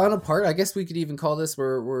final part. I guess we could even call this.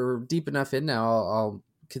 We're deep enough in now. I'll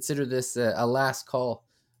consider this a last call.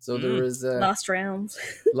 So there was last rounds.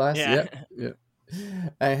 Yeah.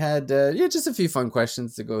 I had just a few fun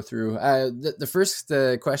questions to go through. The first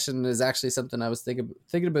question is actually something I was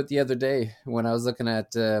thinking about the other day when I was looking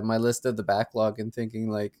at my list of the backlog and thinking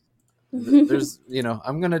like, there's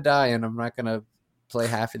I'm gonna die and I'm not gonna play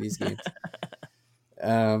half of these games.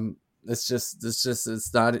 It's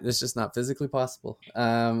just not physically possible.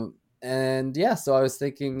 And yeah, so I was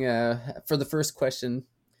thinking for the first question,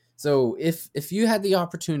 so if you had the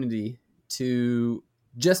opportunity to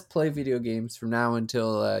just play video games from now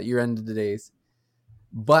until your end of the days,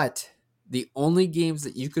 but the only games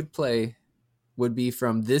that you could play would be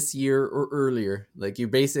from this year or earlier. Like, you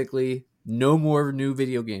basically no more new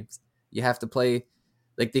video games. You have to play,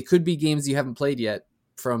 like, they could be games you haven't played yet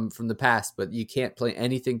from the past, but you can't play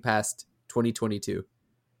anything past 2022.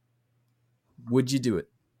 Would you do it?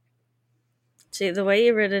 See, the way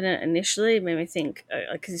you read it initially made me think,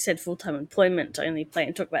 because you said full-time employment to only play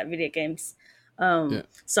and talk about video games.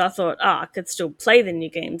 So I thought, I could still play the new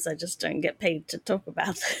games. I just don't get paid to talk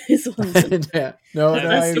about those ones. Yeah. No,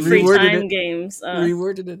 that's the free time games.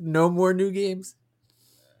 Reworded it. No more new games.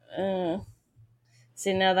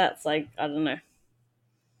 See, now that's like, I don't know.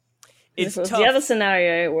 It's tough. The other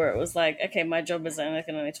scenario where it was like, okay, my job is I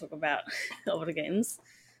can only talk about older games.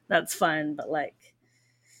 That's fine, but like,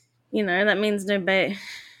 you know, that means no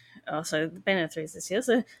so the Bayonetta 3 is this year,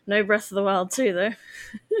 so no Breath of the Wild 2 though.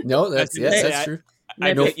 No, that's true.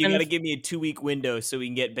 I know you got to give me a 2-week window so we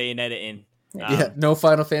can get Bayonetta in. No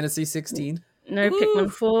Final Fantasy 16. No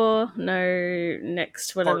Pikmin 4. No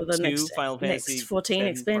next whatever Part the next Final Fantasy next 14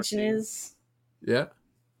 expansion is. Yeah.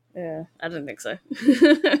 Yeah, I don't think so.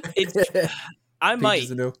 I might.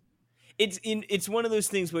 It's one of those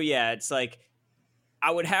things where it's like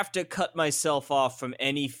I would have to cut myself off from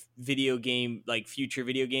any video game, like future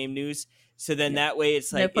video game news. So then that way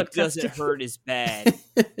it's like it doesn't hurt as bad.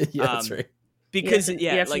 That's right. Because you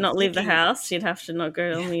have to not leave the house. You'd have to not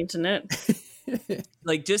go on the internet.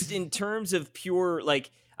 Like, just in terms of pure, like,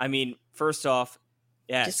 I mean, first off,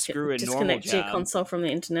 screw a normal job. Disconnect your console from the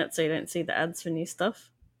internet so you don't see the ads for new stuff.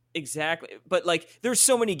 Exactly. But like, there's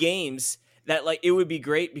so many games that like it would be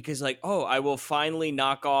great because like, I will finally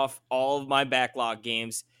knock off all of my backlog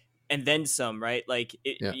games and then some, right? Like,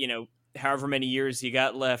 you know, however many years you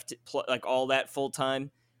got left, like all that full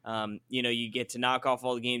time, you know, you get to knock off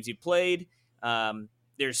all the games you played.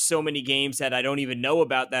 There's so many games that I don't even know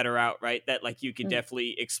about that are out, right? That like you could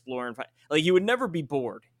definitely explore and find. Like, you would never be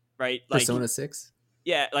bored, right? Like, Persona 6.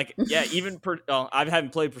 Yeah, like even I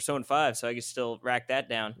haven't played Persona 5, so I can still rack that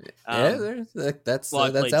down. That's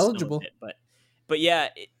eligible. But yeah,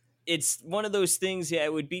 it's one of those things. Yeah,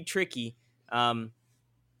 it would be tricky,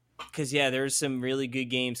 because there's some really good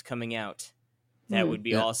games coming out that would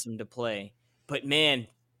be awesome to play. But man,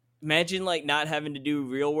 imagine like not having to do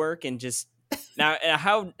real work and just now.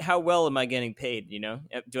 How well am I getting paid? You know,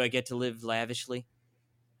 do I get to live lavishly?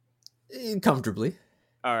 Comfortably.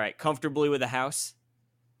 All right, comfortably with a house.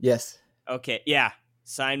 Yes. Okay. Yeah.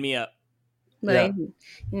 Sign me up. Like,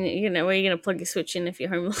 you know, where are you going to plug your Switch in if you're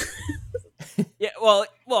homeless? Yeah. Well,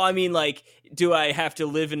 I mean, like, do I have to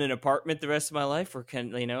live in an apartment the rest of my life, or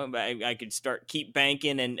can, you know, I could keep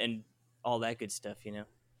banking and all that good stuff, you know?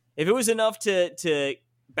 If it was enough to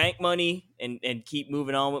bank money and keep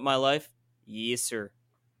moving on with my life, yes, sir.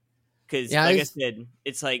 Because I said,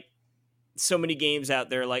 it's like so many games out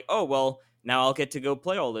there like, oh, well, now I'll get to go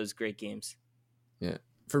play all those great games. Yeah.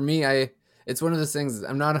 For me, it's one of those things,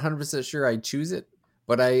 I'm not 100% sure I choose it,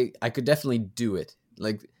 but I could definitely do it.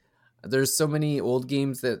 Like, there's so many old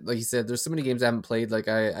games that, like you said, there's so many games I haven't played. Like,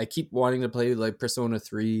 I keep wanting to play, like, Persona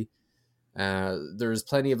 3. There's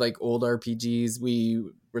plenty of, like, old RPGs. We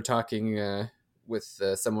were talking with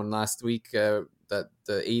someone last week, that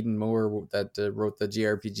Aiden Moore that wrote the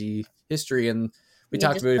JRPG history, and we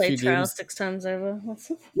talked about a few games 6 times over.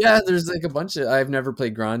 Yeah, there's like a bunch of. I've never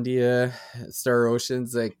played Grandia, Star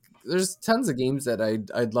Oceans. Like, there's tons of games that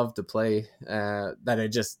I'd love to play. That I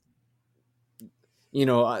just, you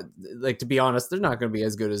know, like, to be honest, they're not going to be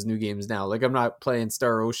as good as new games now. Like, I'm not playing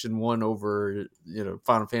Star Ocean 1 over, you know,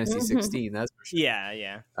 Final Fantasy 16. That's for sure.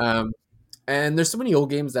 Yeah. And there's so many old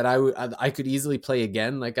games that I could easily play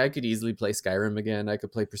again. Like, I could easily play Skyrim again. I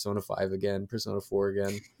could play Persona 5 again, Persona 4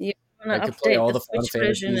 again. Yeah. I could play all the Switch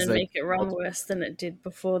version and make it run worse than it did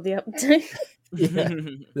before the update. Yeah,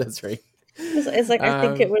 that's right. It's like, I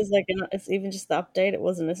think it was like it's even just the update. It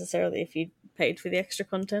wasn't necessarily if you paid for the extra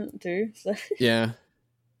content too. So. Yeah.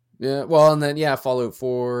 Well, and then Fallout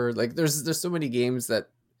 4. Like, there's so many games that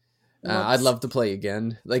I'd love to play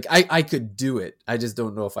again. Like, I could do it. I just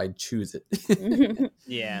don't know if I'd choose it.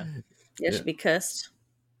 Yeah. You should be cursed.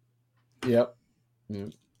 Yep.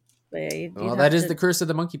 Well, that is the curse of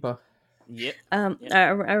the monkey paw. Yep. I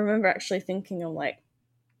remember actually thinking of, like,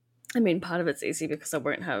 I mean, part of it's easy because I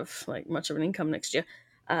won't have like much of an income next year.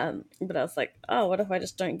 But I was like, oh, what if I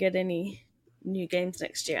just don't get any new games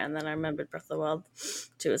next year? And then I remembered Breath of the Wild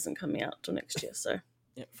 2 isn't coming out till next year, so.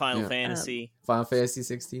 Final Fantasy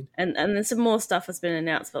 16, and then some more stuff has been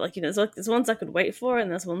announced. But, like, you know, there's ones I could wait for, and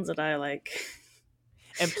there's ones that I like.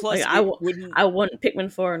 And plus, like, I want Pikmin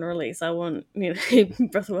 4 on release. I want, you know,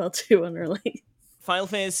 Breath of the Wild 2 on release. Final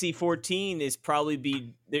Fantasy 14 is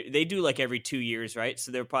probably they do like every 2 years, right?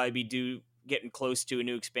 So they'll probably be getting close to a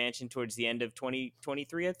new expansion towards the end of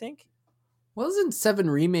 2023, I think. Wasn't 7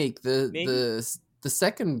 Remake the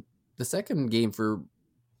second game for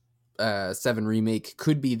 7 Remake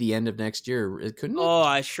could be the end of next year, couldn't it? Oh,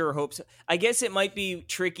 I sure hope so. I guess it might be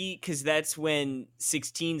tricky because that's when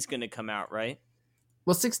 16's going to come out, right?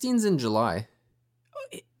 Well, 16's in July.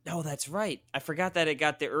 Oh, that's right. I forgot that it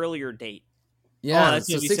got the earlier date. Yeah, that's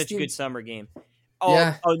going to be such a good summer game. Oh,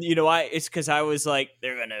 yeah. Oh, you know why? It's because I was like,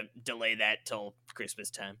 they're going to delay that till Christmas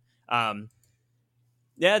time.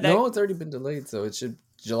 Yeah, no, it's already been delayed, so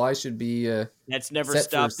July should be. That's never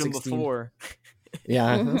stopped them before.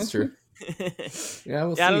 Yeah, that's true. Yeah,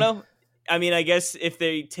 we'll see. I don't know. I mean, I guess if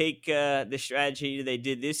they take the strategy they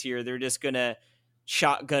did this year, they're just gonna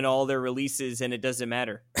shotgun all their releases, and it doesn't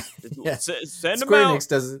matter. Yeah. Send Square them out. Enix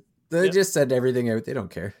doesn't. They just send everything out. They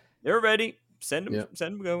don't care. They're ready. Send them. Yep.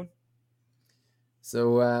 Send them going.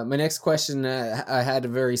 So my next question, I had a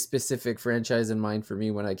very specific franchise in mind for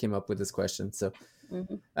me when I came up with this question. So,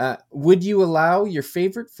 would you allow your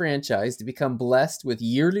favorite franchise to become blessed with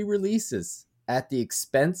yearly releases at the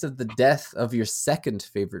expense of the death of your second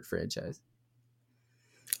favorite franchise?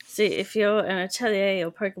 See, if you're an Atelier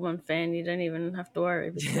or Pokemon fan, you don't even have to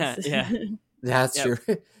worry. Yeah. That's true.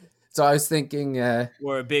 So I was thinking...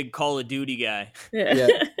 We're a big Call of Duty guy. Yeah.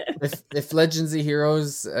 If Legends of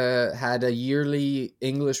Heroes had a yearly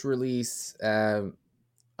English release, I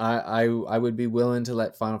would be willing to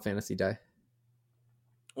let Final Fantasy die.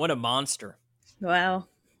 What a monster. Wow.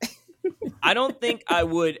 I don't think I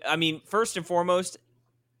would. I mean, first and foremost,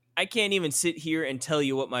 I can't even sit here and tell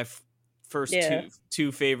you what my first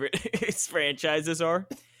two favorite franchises are.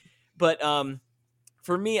 But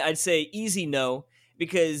for me, I'd say easy no,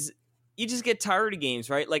 because you just get tired of games,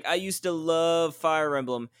 right? Like, I used to love Fire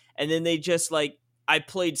Emblem, and then they just, like, I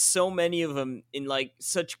played so many of them in, like,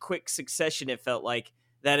 such quick succession, it felt like,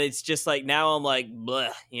 that it's just, like, now I'm like,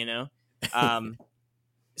 bleh, you know?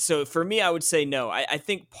 So for me, I would say no. I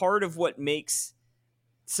think part of what makes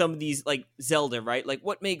some of these, like Zelda, right? Like,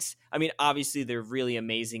 what makes, I mean, obviously they're really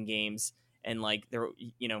amazing games, and, like, they're,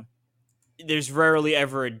 you know, there's rarely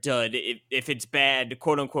ever a dud. If it's bad,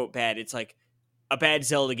 quote unquote bad, it's like, a bad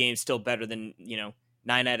Zelda game is still better than,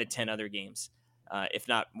 9 out of 10 other games, if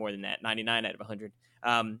not more than that, 99 out of 100.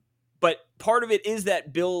 But part of it is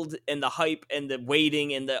that build and the hype and the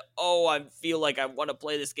waiting and I feel like I want to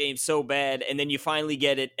play this game so bad, and then you finally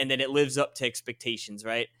get it, and then it lives up to expectations,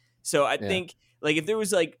 right? So I think, like, if there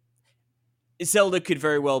was, like, Zelda could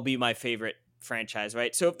very well be my favorite franchise,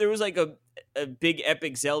 right? So if there was, like, a big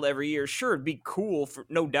epic Zelda every year, sure, it'd be cool, for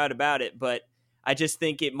no doubt about it, but I just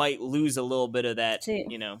think it might lose a little bit of that,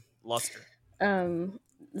 luster.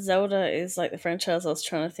 Zelda is like the franchise I was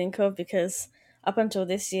trying to think of, because up until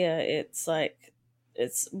this year, it's like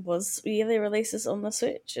was yearly releases on the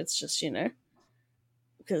Switch. It's just,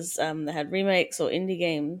 because they had remakes or indie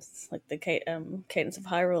games like the Cadence of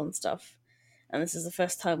Hyrule and stuff, and this is the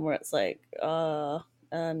first time where it's like, you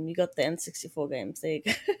got the N64 games. There you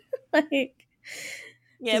go. Like.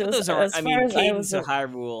 Yeah, but those are, I mean, Cadence of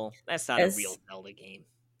Hyrule, that's not a real Zelda game.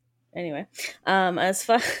 Anyway, as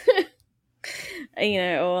far,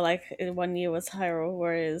 or like 1 year was Hyrule,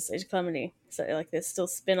 whereas Age of Calamity. So, like, there's still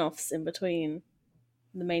spin-offs in between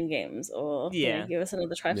the main games, or give us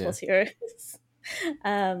another Triforce Heroes.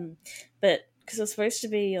 But because it was supposed to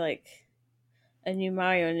be, like, a new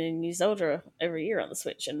Mario and a new Zelda every year on the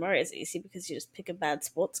Switch, and Mario's easy because you just pick a bad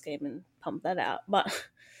sports game and pump that out, but...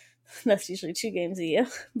 That's usually 2 games a year,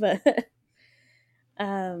 but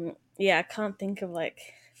I can't think of, like,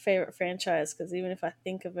 favorite franchise, because even if I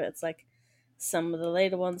think of it, it's like some of the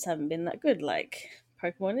later ones haven't been that good. Like,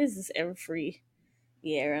 Pokemon is every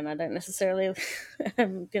year, and I don't necessarily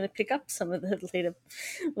I'm gonna pick up some of the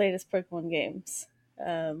latest Pokemon games.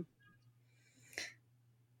 And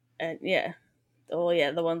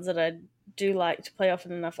the ones that I do like to play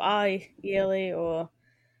often enough are yearly, or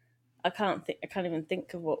I can't even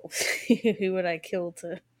think of who would I kill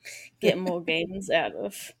to get more games out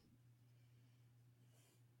of.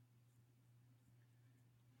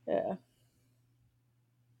 Yeah.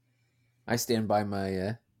 I stand by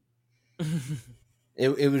my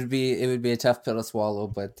it would be a tough pill to swallow,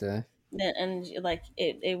 but and like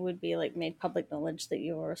it would be like made public knowledge that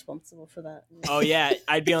you were responsible for that. Oh yeah,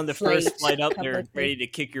 I'd be on the first flight up there ready to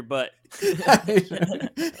kick your butt.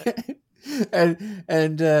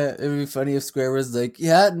 And it would be funny if Square was like,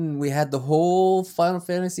 and we had the whole Final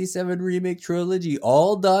Fantasy VII Remake trilogy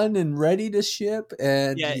all done and ready to ship,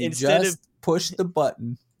 and you just push the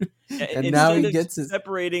button. And now he gets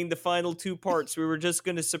separating the final 2 parts. We were just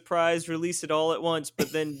going to surprise release it all at once,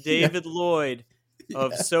 but then David Lloyd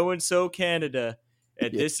of So-and-so Canada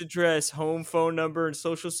at this address, home phone number, and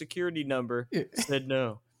social security number said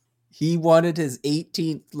no. He wanted his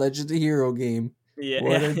 18th Legend of Hero game.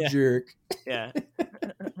 What a jerk. Yeah.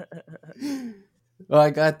 Well, I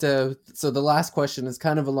got so the last question is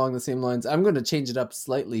kind of along the same lines. I'm going to change it up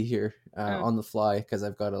slightly here on the fly because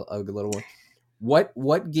I've got a little one.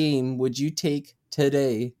 What game would you take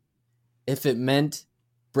today if it meant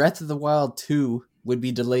Breath of the Wild 2 would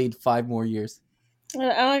be delayed 5 more years?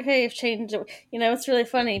 I like how you've changed it. It's really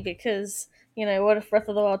funny because, what if Breath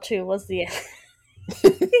of the Wild 2 was the end?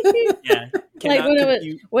 Yeah. Like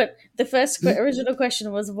what the first original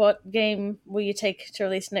question was, what game will you take to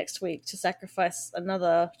release next week to sacrifice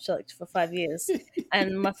another for 5 years?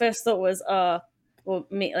 And my first thought was,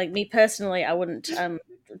 me personally, I wouldn't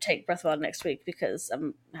take Breath of the Wild next week because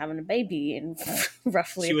I'm having a baby in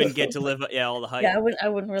roughly. She wouldn't get to live all the hype. Yeah, I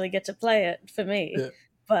wouldn't really get to play it for me. Yeah.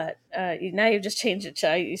 But now you've just changed it to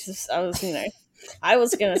I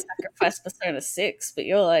was gonna sacrifice Persona 6, but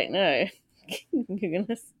you're like, no, you're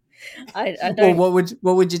gonna. I don't. Well,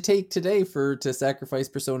 what would you take today to sacrifice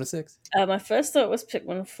Persona 6? My first thought was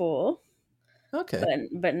Pikmin 4. Okay.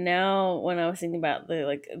 But now when I was thinking about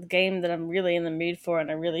the game that I'm really in the mood for and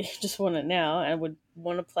I really just want it now and would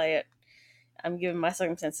want to play it, given my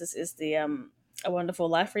circumstances, is the A Wonderful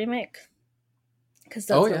Life remake. Because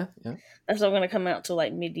that's not going to come out till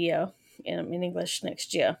mid-year in English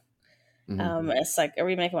next year. Mm-hmm. It's like a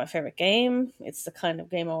remake of my favorite game. It's the kind of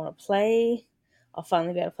game I want to play. I'll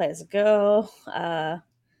finally be able to play as a girl.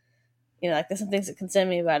 There's some things that concern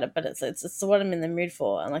me about it, but it's what I'm in the mood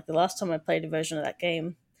for. And the last time I played a version of that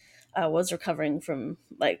game, I was recovering from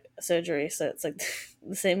surgery, so it's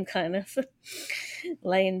the same kind of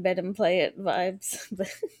lay in bed and play it vibes. But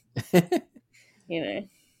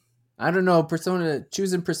I don't know.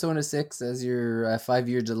 Choosing Persona 6 as your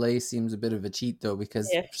 5-year delay seems a bit of a cheat, though,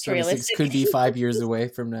 because Persona 6 could be 5 years away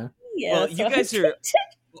from now. Yeah, well,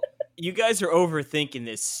 you guys are overthinking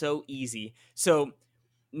this so easy. So,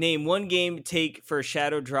 name one game to take for a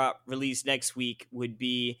Shadow Drop release next week would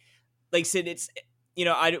be, like I said, it's,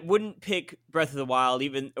 I wouldn't pick Breath of the Wild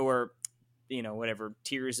or whatever,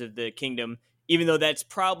 Tears of the Kingdom, even though that's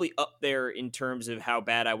probably up there in terms of how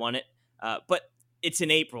bad I want it. But it's in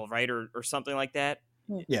April, right? Or something like that.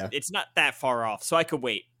 Yeah. It's not that far off, so I could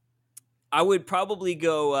wait. I would probably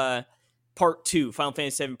go Part 2, Final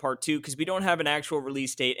Fantasy VII Part 2, because we don't have an actual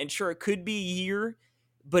release date. And sure, it could be a year,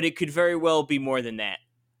 but it could very well be more than that.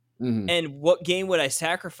 Mm-hmm. And what game would I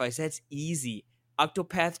sacrifice? That's easy.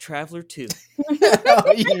 Octopath Traveler 2. You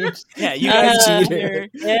guys cheater.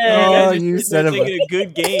 Yeah. You son of a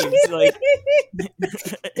good game.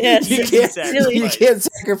 You can't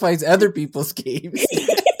sacrifice other people's games.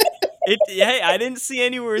 I didn't see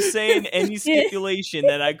anywhere saying any stipulation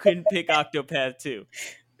that I couldn't pick Octopath 2.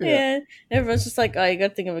 Yeah, everyone's just like, oh, you got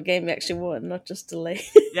to think of a game you actually want, not just delay.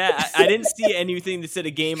 Yeah, I didn't see anything that said a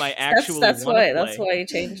game I actually want to play. That's why you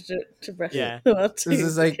changed it to Breath of the Wild 2. This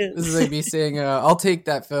is like me saying, I'll take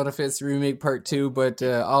that Final Fantasy Remake Part 2, but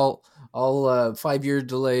I'll 5-year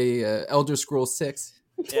delay Elder Scrolls 6.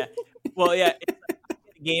 Yeah, well, yeah, it's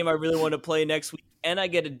a game I really want to play next week, and I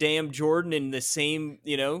get a damn Jordan in the same,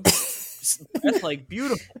 that's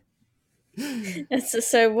beautiful.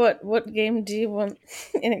 So what game do you want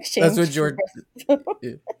in exchange? That's what Jordan.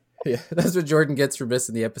 Yeah, that's what Jordan gets for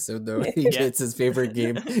missing the episode, though. He gets his favorite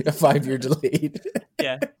game, a 5-year delayed.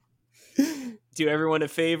 Yeah. Do everyone a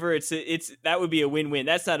favor. It's that would be a win-win.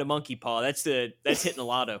 That's not a monkey paw. That's hitting the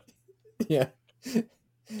lotto. Yeah.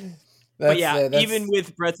 But yeah, even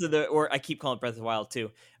with I keep calling it Breath of the Wild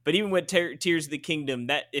too. But even with Tears of the Kingdom,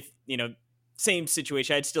 that same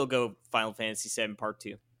situation, I'd still go Final Fantasy VII Part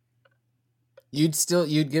 2.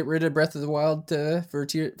 You'd get rid of Breath of the Wild for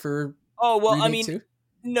Oh, well, I mean, too?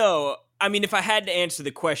 No. I mean, if I had to answer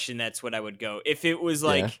the question, that's what I would go. If it was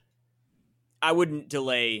I wouldn't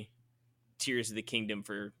delay Tears of the Kingdom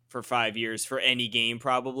for 5 years for any game,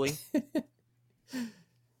 probably.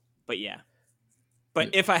 But yeah.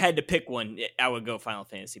 But if I had to pick one, I would go Final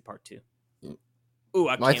Fantasy Part 2. Ooh,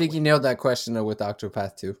 I think you nailed that question though with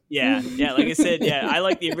Octopath 2. Yeah, like I said, I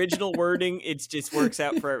like the original wording. It just works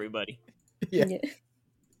out for everybody. Yeah.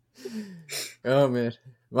 Oh man.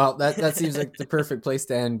 Well, that seems like the perfect place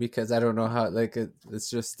to end because I don't know how. It's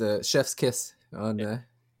just a chef's kiss on.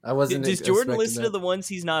 I wasn't. Does Jordan listen to the ones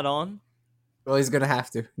he's not on? Well, he's gonna have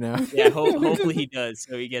to now. Yeah, hopefully he does,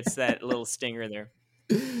 so he gets that little stinger there.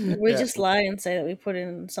 We just lie and say that we put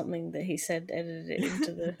in something that he said, edited it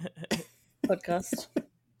into the podcast.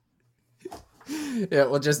 Yeah,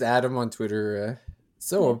 we'll just add him on Twitter.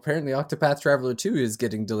 So apparently Octopath Traveler 2 is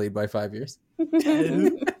getting delayed by 5 years.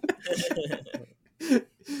 I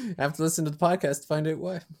have to listen to the podcast to find out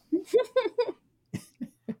why.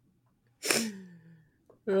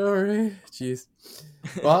 All right, jeez.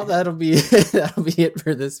 Well, that'll be it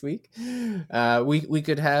for this week. We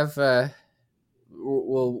could have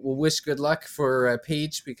we'll wish good luck for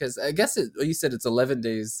Paige, because I guess you said it's 11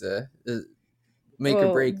 days make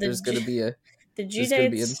or break. There's going to be the due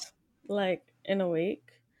date's like in a week,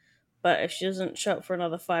 but if she doesn't show up for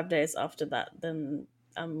another 5 days after that, then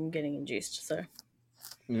I'm getting induced. So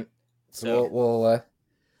we'll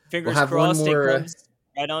fingers have crossed one more, it comes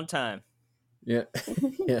right on time. Yeah.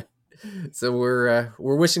 Yeah. So we're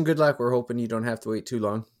wishing good luck. We're hoping you don't have to wait too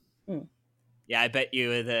long. Yeah, I bet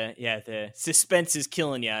you the suspense is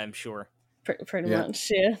killing you, I'm sure. Pretty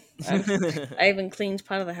much, yeah. I even cleaned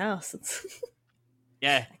part of the house.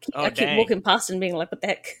 Yeah. I keep walking past and being like, what the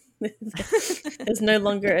heck? There's no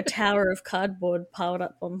longer a tower of cardboard piled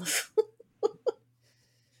up on the floor.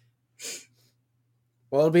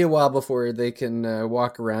 Well, it'll be a while before they can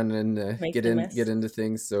walk around and get into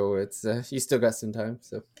things. So it's you still got some time.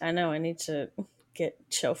 So I know I need to get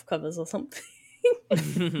shelf covers or something.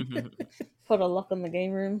 Put a lock on the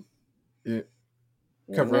game room. Yeah.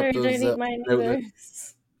 Cover up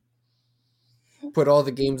those. Put all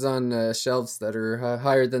the games on shelves that are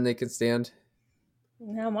higher than they can stand.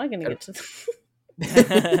 How am I going to get to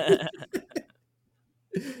them?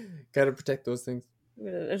 Gotta protect those things.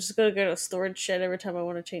 I just gotta go to a storage shed every time I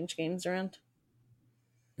want to change games around.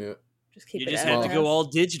 Yeah. You just have to go all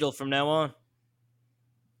digital from now on.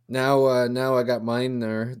 Now I got mine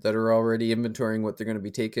there that are already inventorying what they're going to be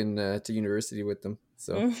taking to university with them.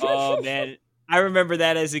 So. Oh man, I remember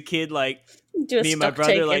that as a kid. Like me and my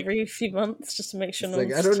brother, like every few months, just to make sure.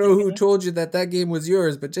 Like, I don't know who told you that game was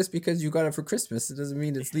yours, but just because you got it for Christmas, it doesn't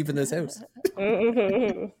mean it's leaving this house.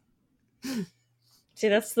 See,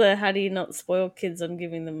 that's how do you not spoil kids on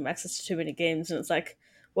giving them access to too many games? And it's like,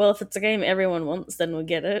 well, if it's a game everyone wants, then we'll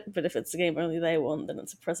get it. But if it's a game only they want, then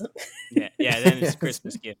it's a present. Yeah, then it's a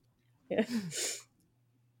Christmas gift.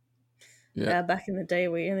 Yeah. Back in the day,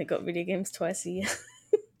 we only got video games twice a year.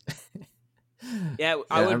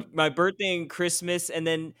 I would my birthday and Christmas, and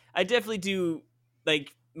then I definitely do.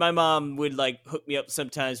 Like my mom would like hook me up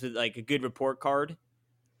sometimes with like a good report card.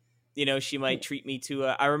 You know, she might treat me to.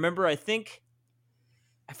 I remember, I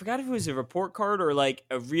forgot if it was a report card or like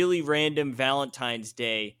a really random Valentine's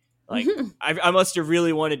Day. Like I must have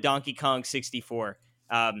really wanted Donkey Kong 64.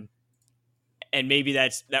 And maybe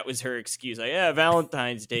that was her excuse. Like,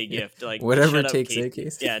 Valentine's Day gift. Like whatever it takes,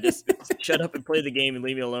 case. Yeah, just shut up and play the game and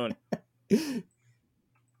leave me alone.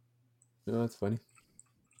 No, that's funny.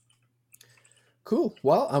 Cool.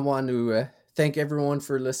 Well, I want to thank everyone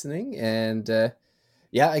for listening, and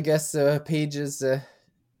I guess Paige's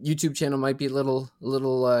YouTube channel might be a little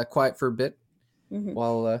quiet for a bit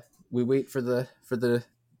while we wait for the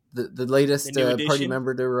latest party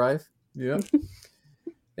member to arrive. Yeah.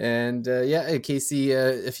 And Casey,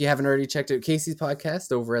 if you haven't already checked out Casey's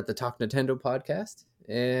podcast over at the Talk Nintendo podcast,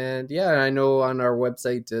 and I know on our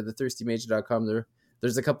website, thethirstymage.com,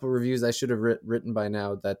 there's a couple reviews I should have written by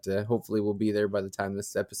now that hopefully will be there by the time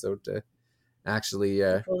this episode actually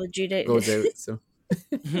goes out. So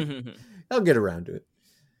I'll get around to it.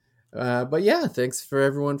 But thanks for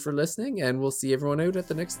everyone for listening, and we'll see everyone out at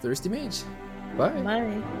the next Thirsty Mage. Bye.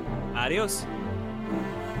 Bye. Adios.